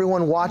believe that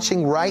everyone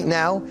watching right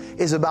now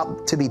is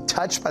about to be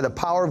touched by the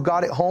power of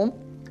God at home?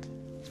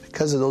 It's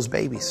because of those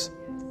babies.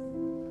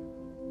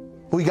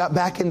 We got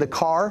back in the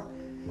car,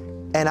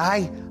 and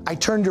I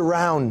turned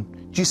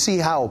around. Do you see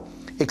how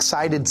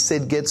excited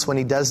Sid gets when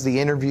he does the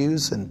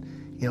interviews? And,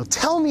 you know,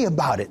 tell me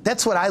about it.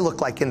 That's what I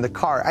look like in the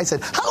car. I said,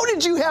 how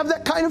did you have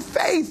that kind of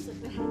faith?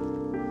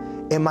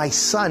 And my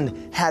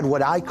son had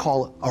what I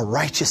call a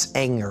righteous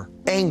anger.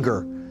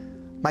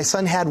 My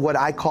son had what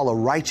I call a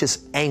righteous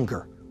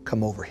anger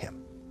come over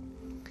him.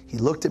 He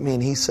looked at me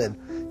and he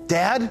said,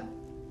 Dad,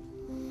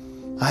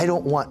 I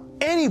don't want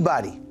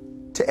anybody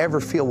to ever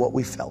feel what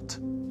we felt.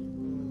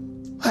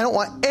 I don't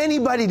want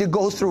anybody to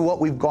go through what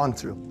we've gone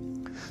through.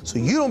 So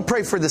you don't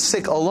pray for the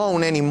sick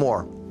alone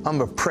anymore. I'm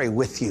going to pray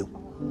with you.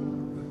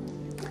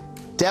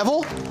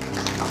 Devil,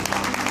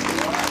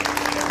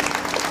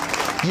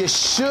 you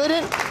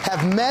shouldn't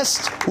have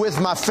messed with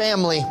my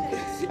family.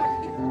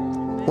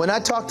 When I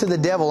talk to the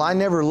devil, I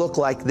never look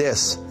like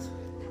this.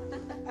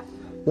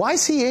 Why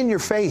is he in your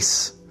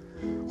face?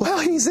 Well,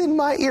 he's in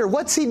my ear.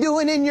 What's he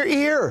doing in your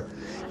ear?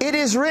 It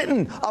is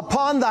written,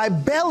 upon thy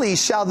belly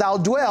shalt thou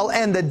dwell,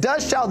 and the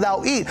dust shalt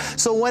thou eat.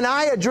 So when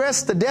I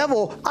address the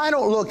devil, I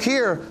don't look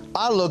here,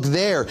 I look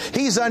there.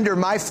 He's under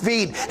my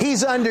feet.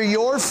 He's under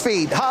your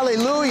feet.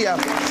 Hallelujah.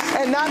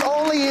 And not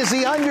only is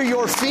he under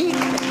your feet,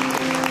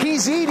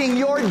 he's eating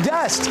your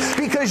dust,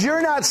 because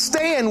you're not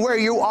staying where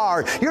you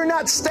are. You're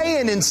not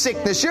staying in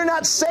sickness. You're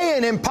not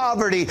staying in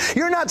poverty.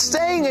 You're not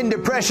staying in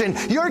depression.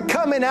 You're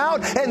coming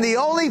out, and the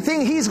only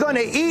thing he's going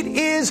to eat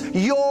is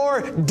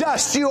your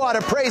dust. You ought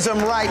to praise him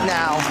right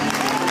now.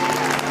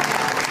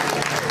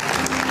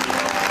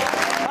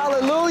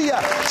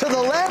 Hallelujah to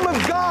the Lamb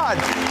of God.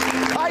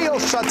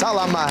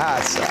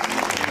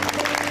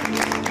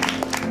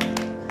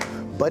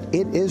 But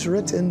it is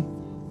written,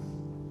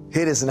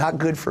 it is not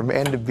good for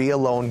man to be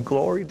alone.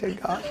 Glory to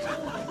God.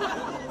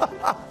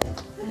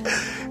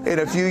 And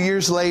a few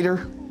years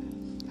later,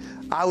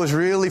 I was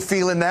really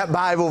feeling that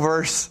Bible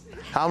verse.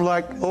 I'm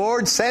like,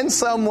 Lord, send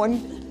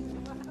someone.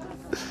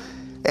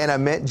 And I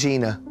met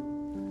Gina.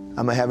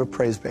 I'm going to have a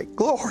praise break.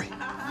 Glory.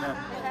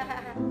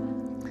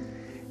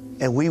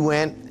 And we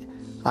went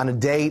on a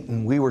date,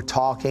 and we were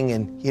talking,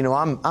 and you know,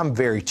 I'm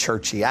very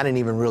churchy. I didn't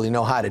even really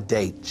know how to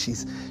date.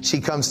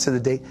 She comes to the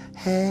date.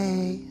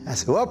 Hey, I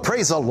said, well,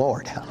 praise the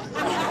Lord.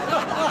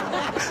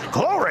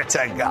 Glory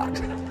to God.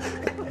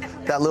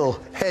 That little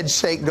head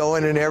shake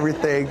going and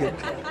everything.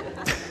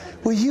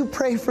 Will you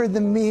pray for the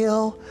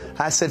meal?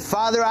 I said,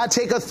 Father, I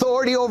take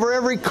authority over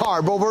every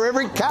carb, over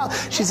every cow.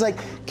 She's like,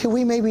 can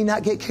we maybe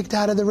not get kicked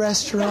out of the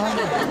restaurant?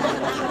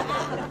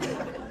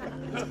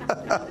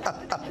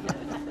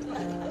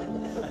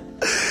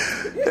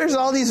 There's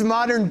all these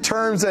modern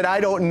terms that I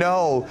don't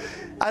know.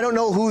 I don't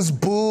know who's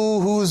boo,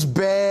 who's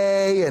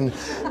bae, and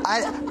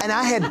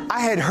I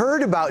had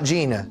heard about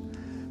Gina,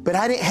 but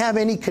I didn't have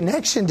any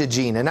connection to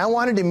Gina, and I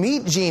wanted to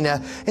meet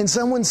Gina, and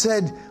someone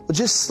said, well,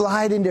 just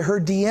slide into her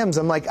DMs.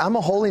 I'm like, I'm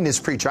a holiness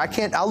preacher.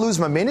 I'll lose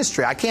my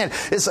ministry. I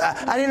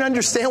didn't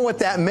understand what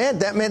that meant.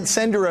 That meant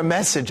send her a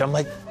message. I'm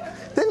like,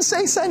 didn't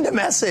say send a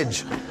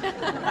message.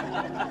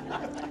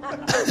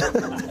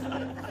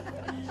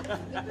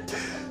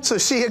 So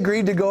she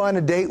agreed to go on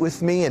a date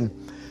with me, and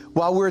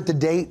while we're at the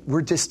date,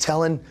 we're just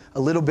telling a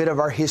little bit of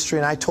our history,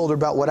 and I told her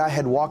about what I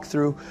had walked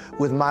through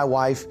with my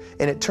wife,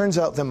 and it turns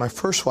out that my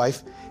first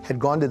wife had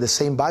gone to the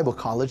same Bible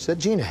college that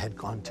Gina had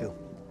gone to.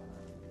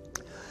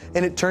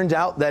 And it turned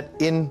out that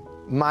in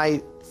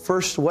my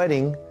first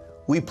wedding,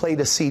 we played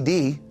a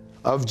CD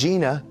of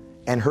Gina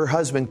and her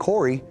husband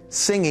Corey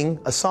singing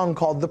a song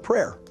called The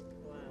Prayer.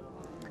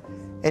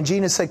 And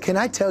Gina said, can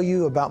I tell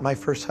you about my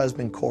first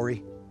husband,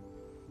 Corey?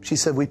 She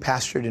said, we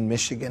pastored in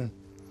Michigan.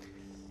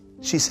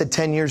 She said,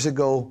 10 years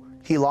ago,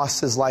 he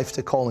lost his life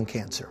to colon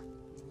cancer.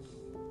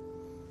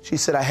 She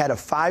said, I had a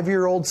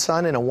 5-year-old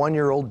son and a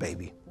 1-year-old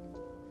baby.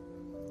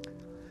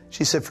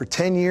 She said, for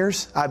 10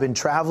 years, I've been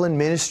traveling,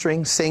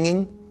 ministering,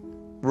 singing,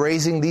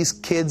 raising these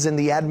kids in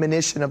the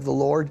admonition of the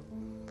Lord.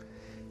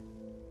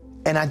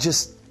 And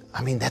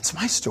that's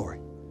my story.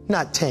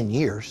 Not 10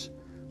 years,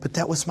 but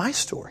that was my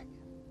story.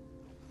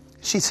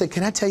 She said,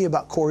 can I tell you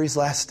about Corey's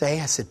last day?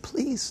 I said,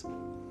 please.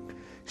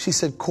 She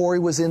said, Corey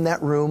was in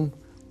that room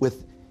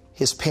with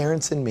his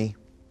parents and me.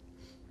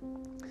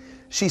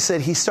 She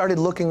said, he started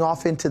looking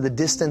off into the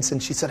distance,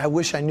 and she said, I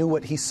wish I knew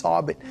what he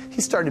saw, but he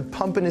started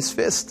pumping his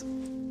fist.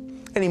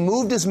 And he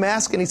moved his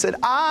mask and he said,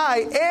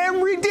 I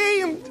am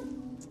redeemed.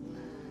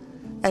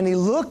 And he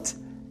looked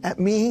at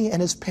me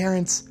and his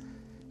parents,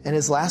 and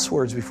his last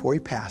words before he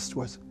passed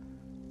was,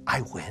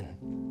 I win.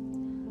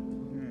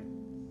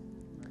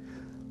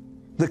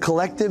 The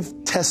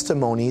collective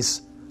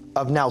testimonies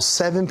of now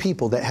 7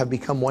 people that have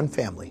become one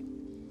family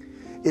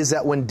is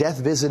that when death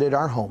visited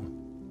our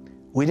home,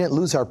 we didn't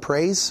lose our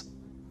praise,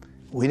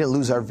 we didn't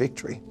lose our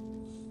victory.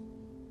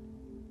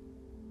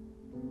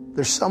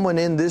 There's someone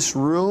in this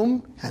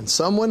room and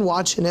someone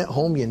watching at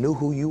home, you knew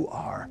who you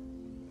are.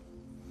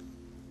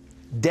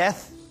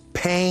 Death,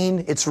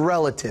 pain, it's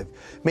relative.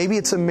 Maybe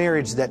it's a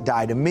marriage that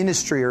died, a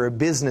ministry or a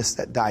business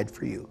that died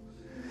for you.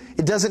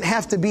 It doesn't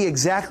have to be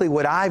exactly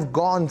what I've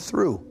gone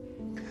through.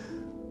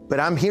 But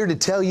I'm here to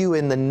tell you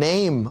in the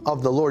name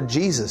of the Lord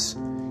Jesus,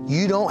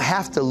 you don't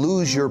have to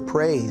lose your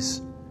praise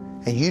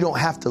and you don't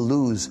have to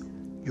lose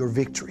your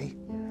victory.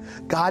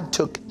 God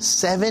took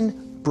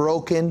 7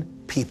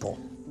 broken people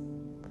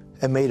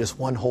and made us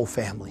one whole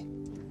family.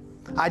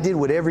 I did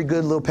what every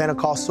good little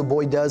Pentecostal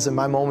boy does in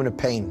my moment of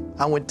pain.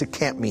 I went to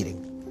camp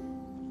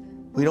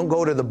meeting. We don't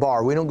go to the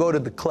bar. We don't go to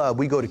the club.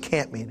 We go to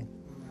camp meeting.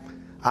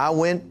 I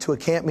went to a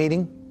camp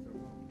meeting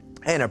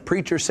and a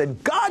preacher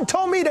said, God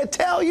told me to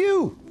tell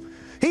you.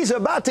 He's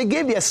about to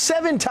give you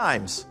 7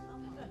 times.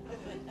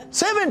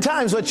 7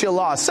 times what you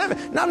lost.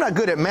 7. Now, I'm not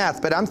good at math,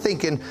 but I'm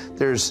thinking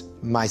there's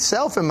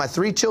myself and my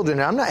 3 children,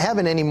 and I'm not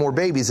having any more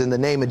babies in the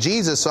name of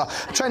Jesus. So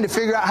I'm trying to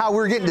figure out how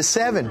we're getting to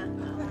 7.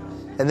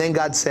 And then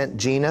God sent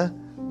Gina,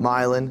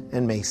 Mylan,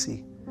 and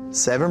Macy.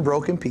 7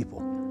 broken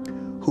people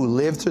who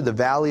lived through the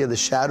valley of the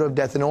shadow of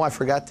death. And I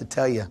forgot to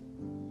tell you,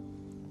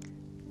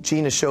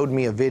 Gina showed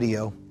me a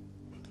video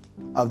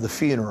of the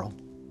funeral.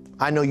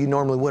 I know you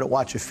normally wouldn't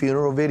watch a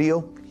funeral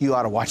video. You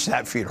ought to watch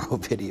that funeral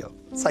video.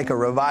 It's like a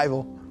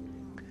revival.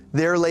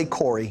 There lay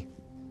Corey,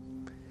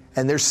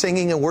 and they're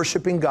singing and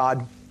worshiping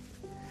God.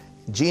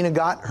 Gina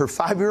got her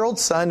 5-year-old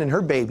son and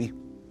her baby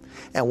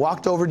and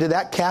walked over to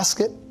that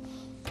casket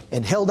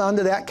and held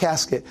onto that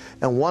casket.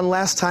 And one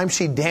last time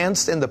she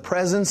danced in the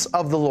presence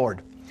of the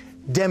Lord,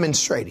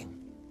 demonstrating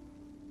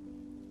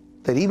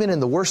that even in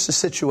the worst of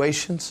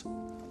situations,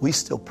 we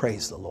still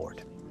praise the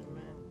Lord.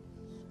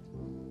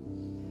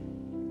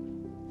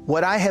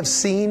 What I have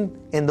seen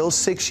in those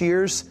 6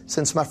 years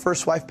since my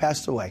first wife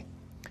passed away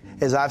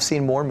is I've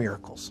seen more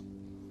miracles.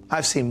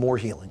 I've seen more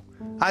healing.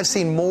 I've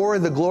seen more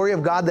of the glory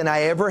of God than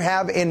I ever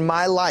have in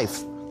my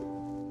life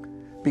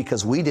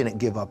because we didn't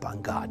give up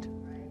on God.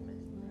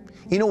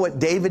 You know what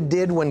David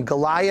did when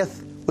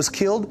Goliath was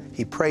killed?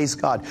 He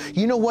praised God.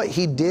 You know what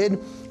he did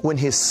when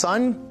his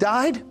son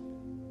died?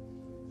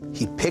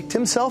 He picked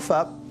himself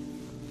up,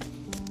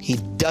 he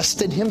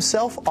dusted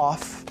himself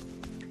off,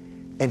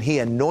 and he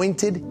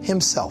anointed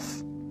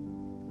himself.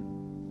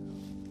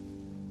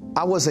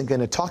 I wasn't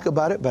going to talk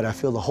about it, but I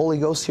feel the Holy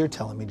Ghost here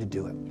telling me to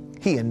do it.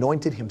 He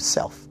anointed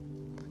himself.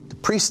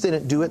 priest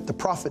didn't do it. The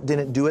prophet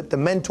didn't do it. The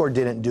mentor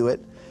didn't do it.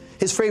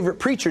 His favorite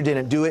preacher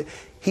didn't do it.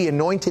 He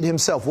anointed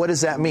himself. What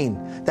does that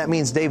mean? That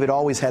means David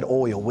always had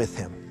oil with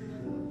him.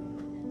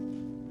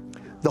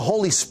 The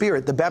Holy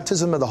Spirit, the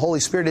baptism of the Holy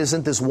Spirit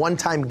isn't this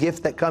one-time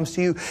gift that comes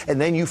to you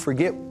and then you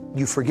forget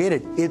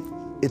it.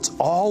 It's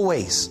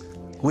always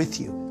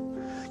with you.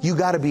 You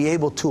got to be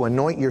able to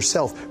anoint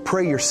yourself,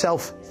 pray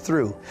yourself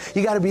through.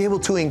 You got to be able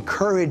to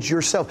encourage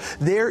yourself.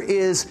 There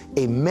is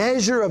a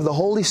measure of the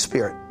Holy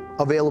Spirit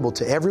available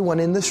to everyone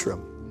in this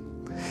room.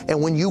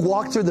 And when you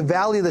walk through the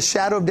valley of the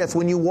shadow of death,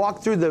 when you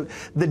walk through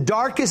the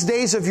darkest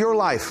days of your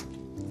life,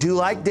 do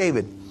like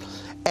David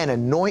and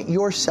anoint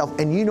yourself.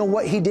 And you know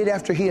what he did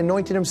after he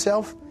anointed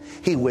himself?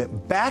 He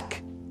went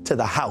back to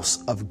the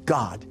house of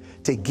God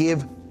to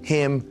give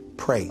him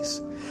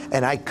praise.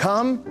 And I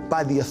come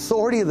by the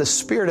authority of the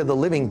Spirit of the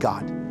living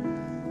God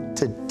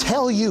to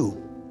tell you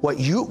what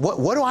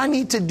do I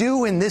need to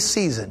do in this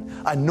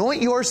season?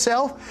 Anoint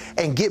yourself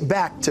and get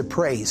back to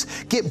praise.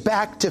 Get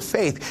back to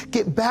faith.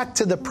 Get back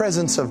to the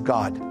presence of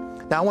God.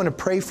 Now I want to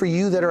pray for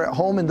you that are at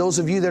home and those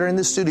of you that are in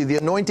the studio. The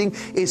anointing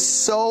is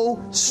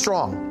so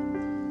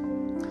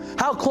strong.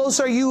 How close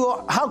are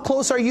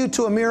you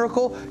to a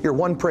miracle? You're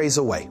one praise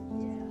away.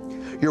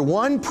 You're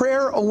one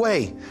prayer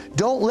away.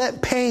 Don't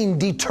let pain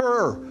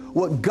deter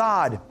what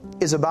God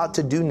is about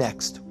to do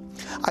next.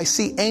 I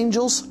see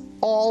angels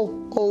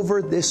all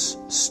over this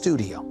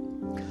studio.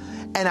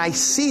 And I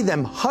see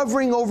them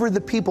hovering over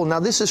the people. Now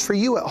this is for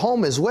you at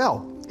home as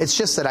well. It's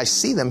just that I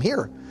see them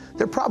here.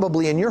 They're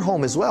probably in your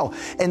home as well.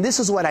 And this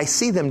is what I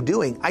see them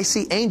doing. I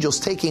see angels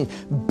taking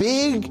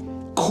big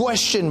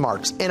question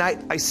marks. And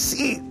I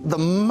see the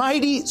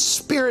mighty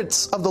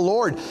spirits of the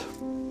Lord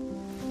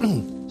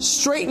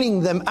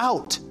straightening them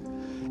out.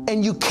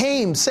 And you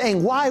came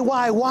saying,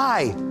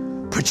 why?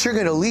 But you're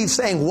going to leave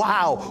saying,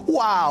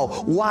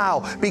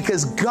 wow,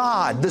 because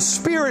God, the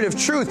Spirit of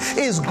truth,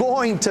 is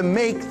going to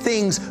make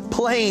things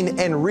plain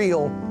and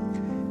real.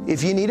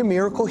 If you need a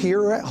miracle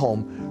here or at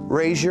home,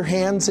 raise your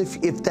hands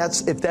if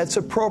that's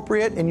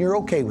appropriate and you're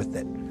okay with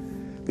it.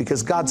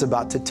 Because God's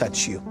about to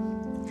touch you.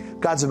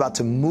 God's about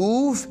to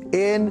move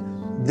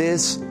in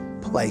this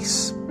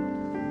place.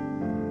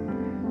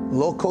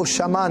 Loko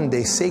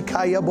shamande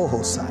sekaya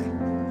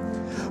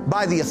bohosai.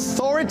 By the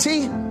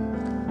authority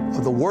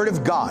of the Word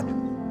of God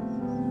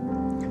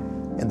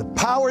and the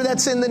power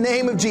that's in the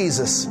name of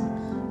Jesus,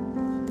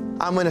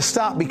 I'm going to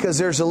stop because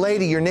there's a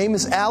lady, your name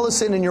is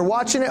Allison, and you're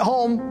watching at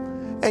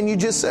home, and you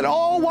just said,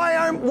 oh,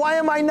 why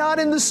am I not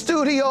in the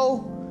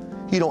studio?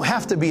 You don't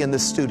have to be in the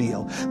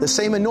studio. The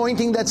same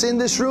anointing that's in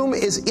this room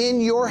is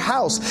in your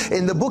house.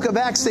 In the book of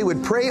Acts, they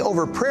would pray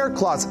over prayer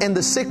cloths and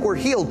the sick were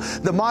healed.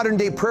 The modern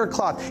day prayer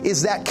cloth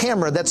is that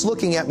camera that's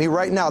looking at me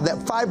right now,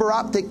 that fiber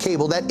optic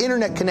cable, that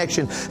internet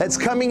connection that's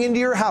coming into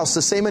your house.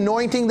 The same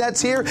anointing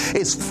that's here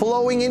is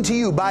flowing into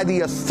you by the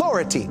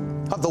authority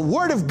of the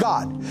Word of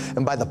God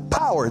and by the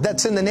power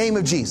that's in the name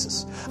of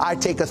Jesus. I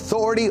take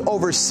authority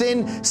over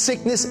sin,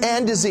 sickness,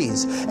 and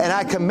disease, and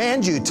I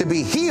command you to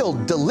be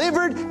healed,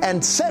 delivered,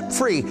 and set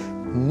free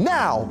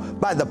now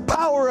by the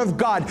power of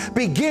God.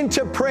 Begin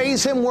to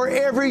praise Him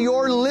wherever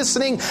you're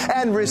listening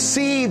and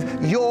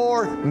receive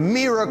your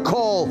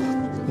miracle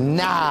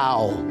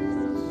now.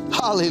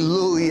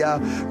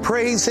 Hallelujah.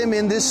 Praise Him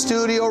in this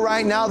studio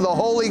right now. The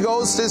Holy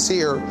Ghost is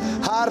here.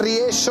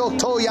 Hallelujah.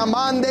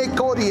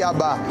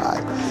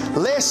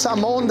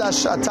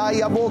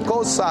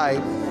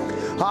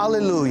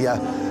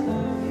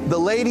 The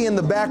lady in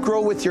the back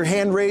row with your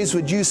hand raised,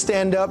 would you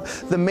stand up?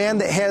 The man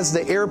that has the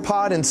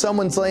AirPod and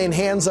someone's laying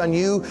hands on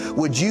you,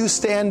 would you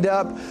stand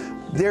up?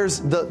 There's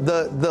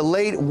the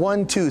late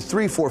 1, 2,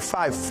 3, 4,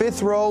 5,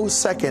 fifth row,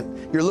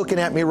 second. You're looking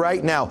at me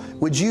right now.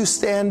 Would you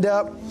stand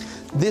up?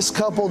 This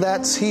couple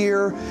that's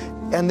here,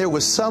 and there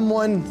was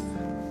someone,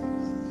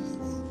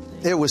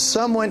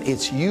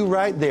 it's you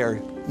right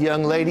there,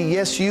 young lady.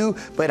 Yes, you,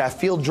 but I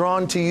feel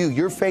drawn to you.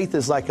 Your faith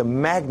is like a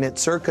magnet,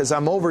 sir, because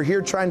I'm over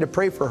here trying to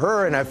pray for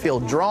her, and I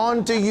feel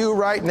drawn to you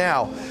right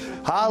now.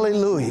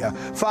 Hallelujah.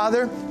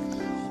 Father,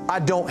 I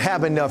don't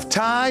have enough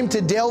time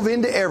to delve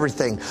into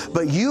everything,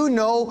 but you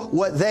know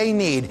what they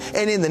need.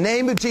 And in the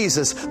name of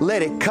Jesus,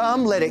 let it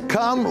come, let it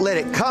come, let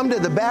it come to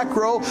the back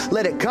row,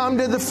 let it come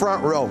to the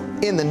front row.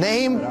 In the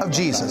name of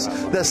Jesus.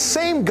 The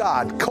same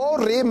God,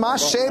 the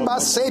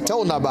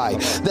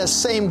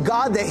same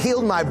God that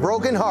healed my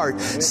broken heart,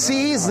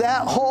 sees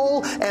that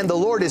hole, and the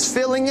Lord is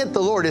filling it,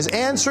 the Lord is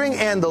answering,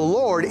 and the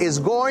Lord is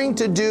going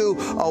to do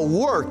a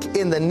work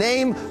in the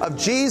name of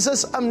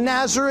Jesus of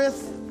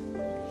Nazareth.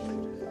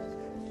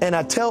 And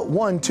I tell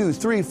 1, 2,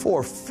 3,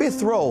 4,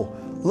 fifth row,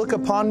 look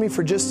upon me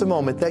for just a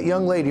moment. That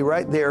young lady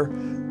right there,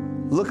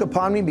 look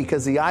upon me,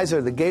 because the eyes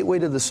are the gateway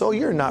to the soul.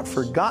 You're not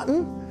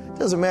forgotten.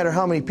 Doesn't matter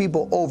how many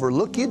people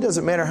overlook you.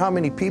 Doesn't matter how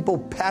many people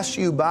pass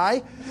you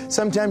by.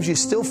 Sometimes you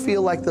still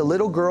feel like the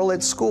little girl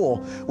at school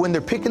when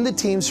they're picking the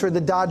teams for the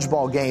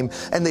dodgeball game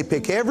and they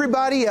pick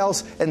everybody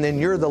else and then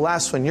you're the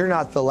last one. You're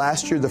not the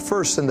last. You're the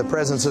first in the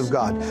presence of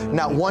God.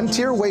 Not one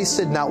tear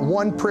wasted, not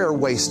one prayer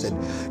wasted.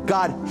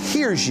 God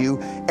hears you,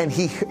 and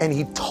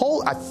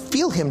I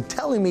feel Him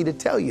telling me to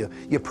tell you,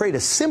 you prayed a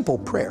simple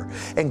prayer.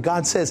 And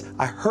God says,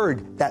 I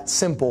heard that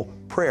simple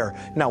prayer.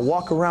 Now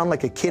walk around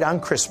like a kid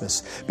on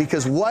Christmas,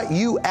 because what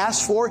you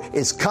asked for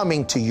is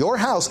coming to your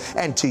house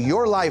and to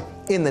your life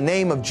in the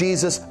name of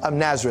Jesus of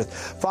Nazareth.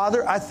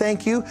 Father, I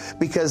thank you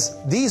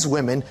because these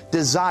women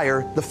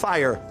desire the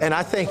fire. And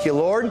I thank you,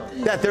 Lord,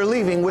 that they're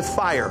leaving with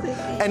fire,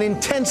 an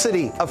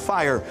intensity of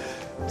fire.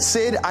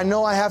 Sid, I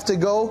know I have to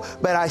go,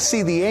 but I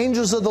see the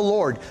angels of the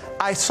Lord.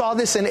 I saw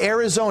this in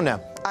Arizona.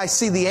 I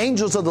see the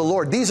angels of the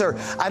Lord. These are,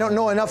 I don't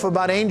know enough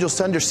about angels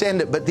to understand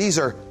it, but these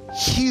are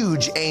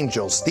huge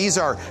angels. These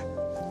are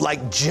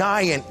like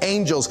giant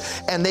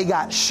angels, and they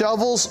got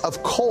shovels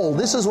of coal.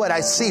 This is what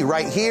I see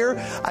right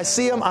here. I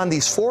see them on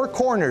these four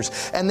corners,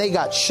 and they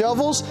got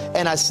shovels,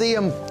 and I see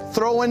them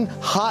throwing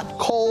hot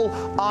coal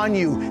on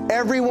you.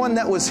 Everyone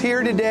that was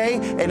here today,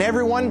 and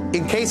everyone,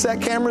 in case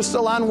that camera's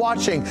still on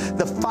watching,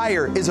 the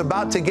fire is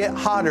about to get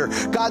hotter.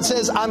 God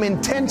says, I'm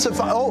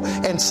intensifying. Oh,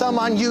 and some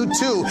on you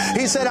too.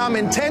 He said, I'm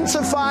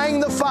intensifying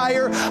the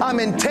fire.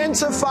 I'm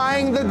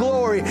intensifying the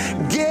glory.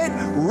 Get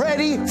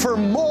ready for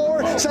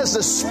more, says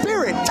the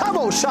Spirit,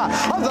 Tabosha,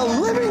 of the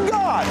living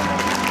God.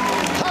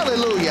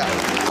 Hallelujah.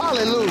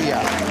 Hallelujah.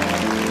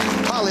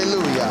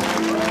 Hallelujah.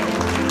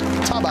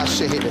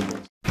 Tabashahid.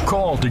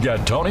 Call to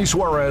get Tony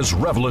Suarez's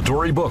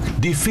revelatory book,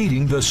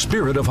 Defeating the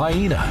Spirit of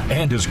Hyena,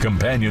 and his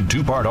companion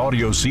 2-part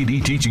audio CD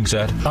teaching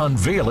set,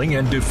 Unveiling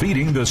and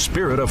Defeating the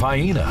Spirit of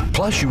Hyena.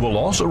 Plus, you will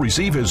also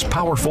receive his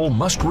powerful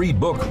must-read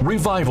book,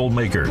 Revival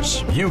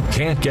Makers. You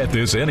can't get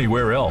this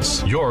anywhere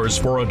else. Yours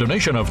for a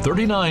donation of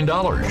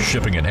 $39.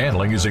 Shipping and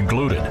handling is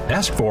included.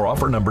 Ask for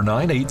offer number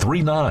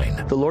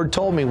 9839. The Lord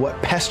told me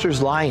what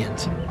pesters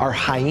lions are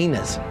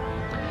hyenas.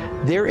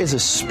 There is a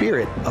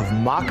spirit of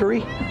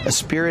mockery, a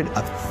spirit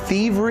of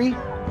thievery,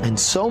 and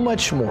so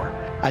much more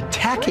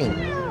attacking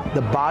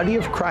the body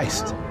of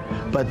Christ.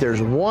 But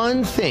there's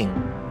one thing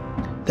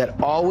that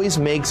always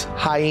makes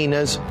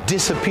hyenas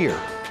disappear.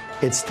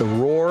 It's the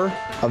roar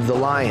of the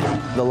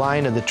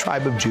lion of the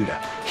tribe of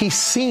Judah. He's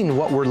seen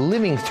what we're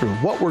living through,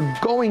 what we're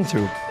going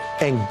through,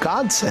 and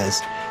God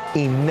says,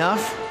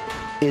 enough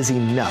is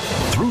enough.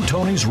 Through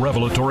Tony's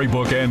revelatory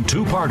book and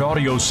 2-part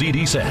audio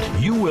CD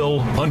set, you will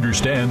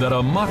understand that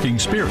a mocking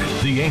spirit,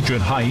 the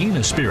ancient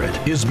hyena spirit,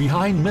 is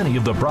behind many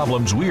of the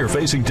problems we are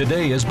facing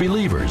today as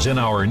believers in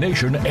our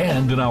nation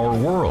and in our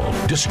world.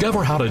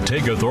 Discover how to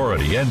take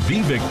authority and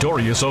be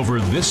victorious over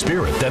this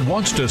spirit that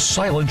wants to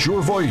silence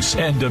your voice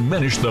and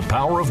diminish the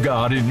power of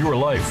God in your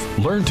life.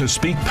 Learn to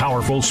speak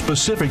powerful,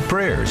 specific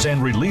prayers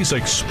and release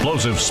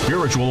explosive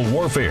spiritual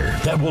warfare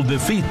that will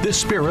defeat this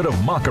spirit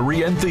of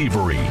mockery and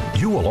thievery.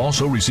 You will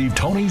also receive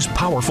Tony's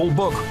powerful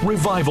book,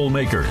 Revival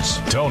Makers.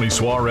 Tony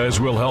Suarez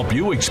will help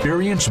you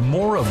experience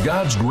more of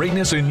God's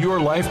greatness in your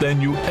life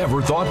than you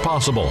ever thought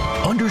possible.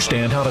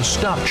 Understand how to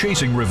stop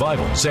chasing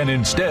revivals and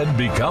instead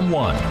become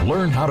one.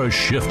 Learn how to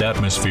shift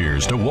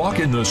atmospheres to walk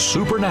in the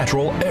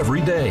supernatural every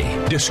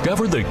day.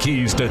 Discover the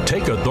keys to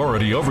take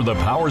authority over the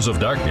powers of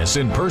darkness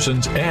in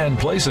persons and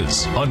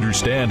places.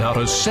 Understand how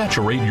to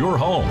saturate your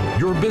home,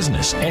 your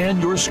business,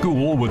 and your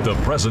school with the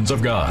presence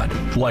of God.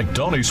 Like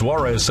Tony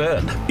Suarez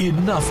said,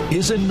 enough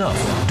is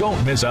enough.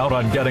 Don't miss out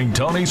on getting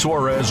Tony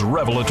Suarez's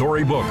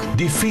revelatory book,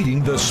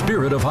 Defeating the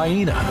Spirit of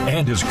Hyena,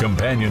 and his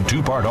companion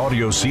 2-part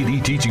audio CD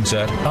teaching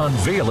set,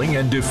 Unveiling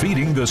and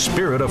Defeating the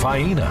Spirit of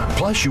Hyena.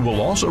 Plus, you will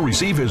also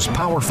receive his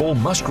powerful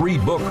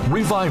must-read book,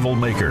 Revival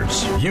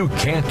Makers. You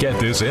can't get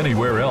this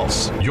anywhere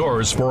else.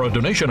 Yours for a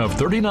donation of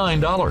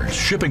 $39.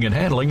 Shipping and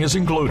handling is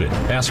included.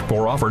 Ask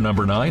for offer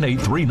number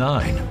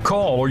 9839.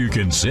 Call or you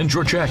can send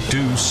your check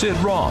to Sid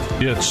Roth.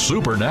 It's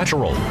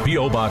Supernatural.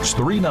 P.O. Box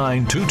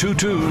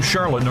 39222,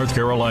 Charlotte, North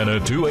Carolina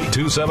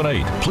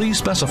 28278. Please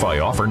specify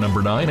offer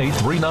number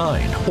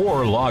 9839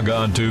 or log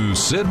on to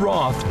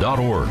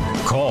sidroth.org.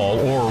 Call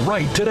or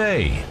write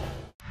today.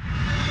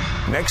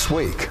 Next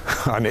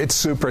week on It's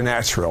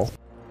Supernatural.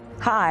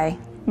 Hi,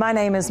 my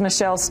name is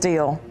Michelle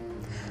Steele.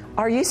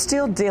 Are you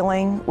still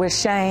dealing with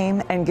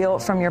shame and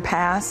guilt from your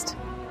past?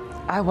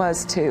 I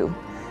was too,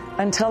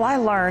 until I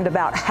learned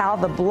about how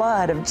the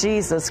blood of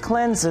Jesus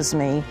cleanses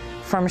me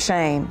from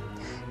shame.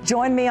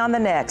 Join me on the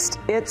next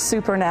It's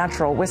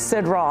Supernatural with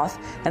Sid Roth,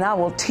 and I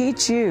will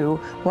teach you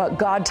what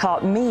God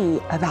taught me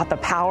about the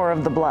power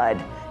of the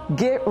blood.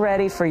 Get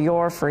ready for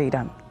your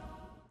freedom.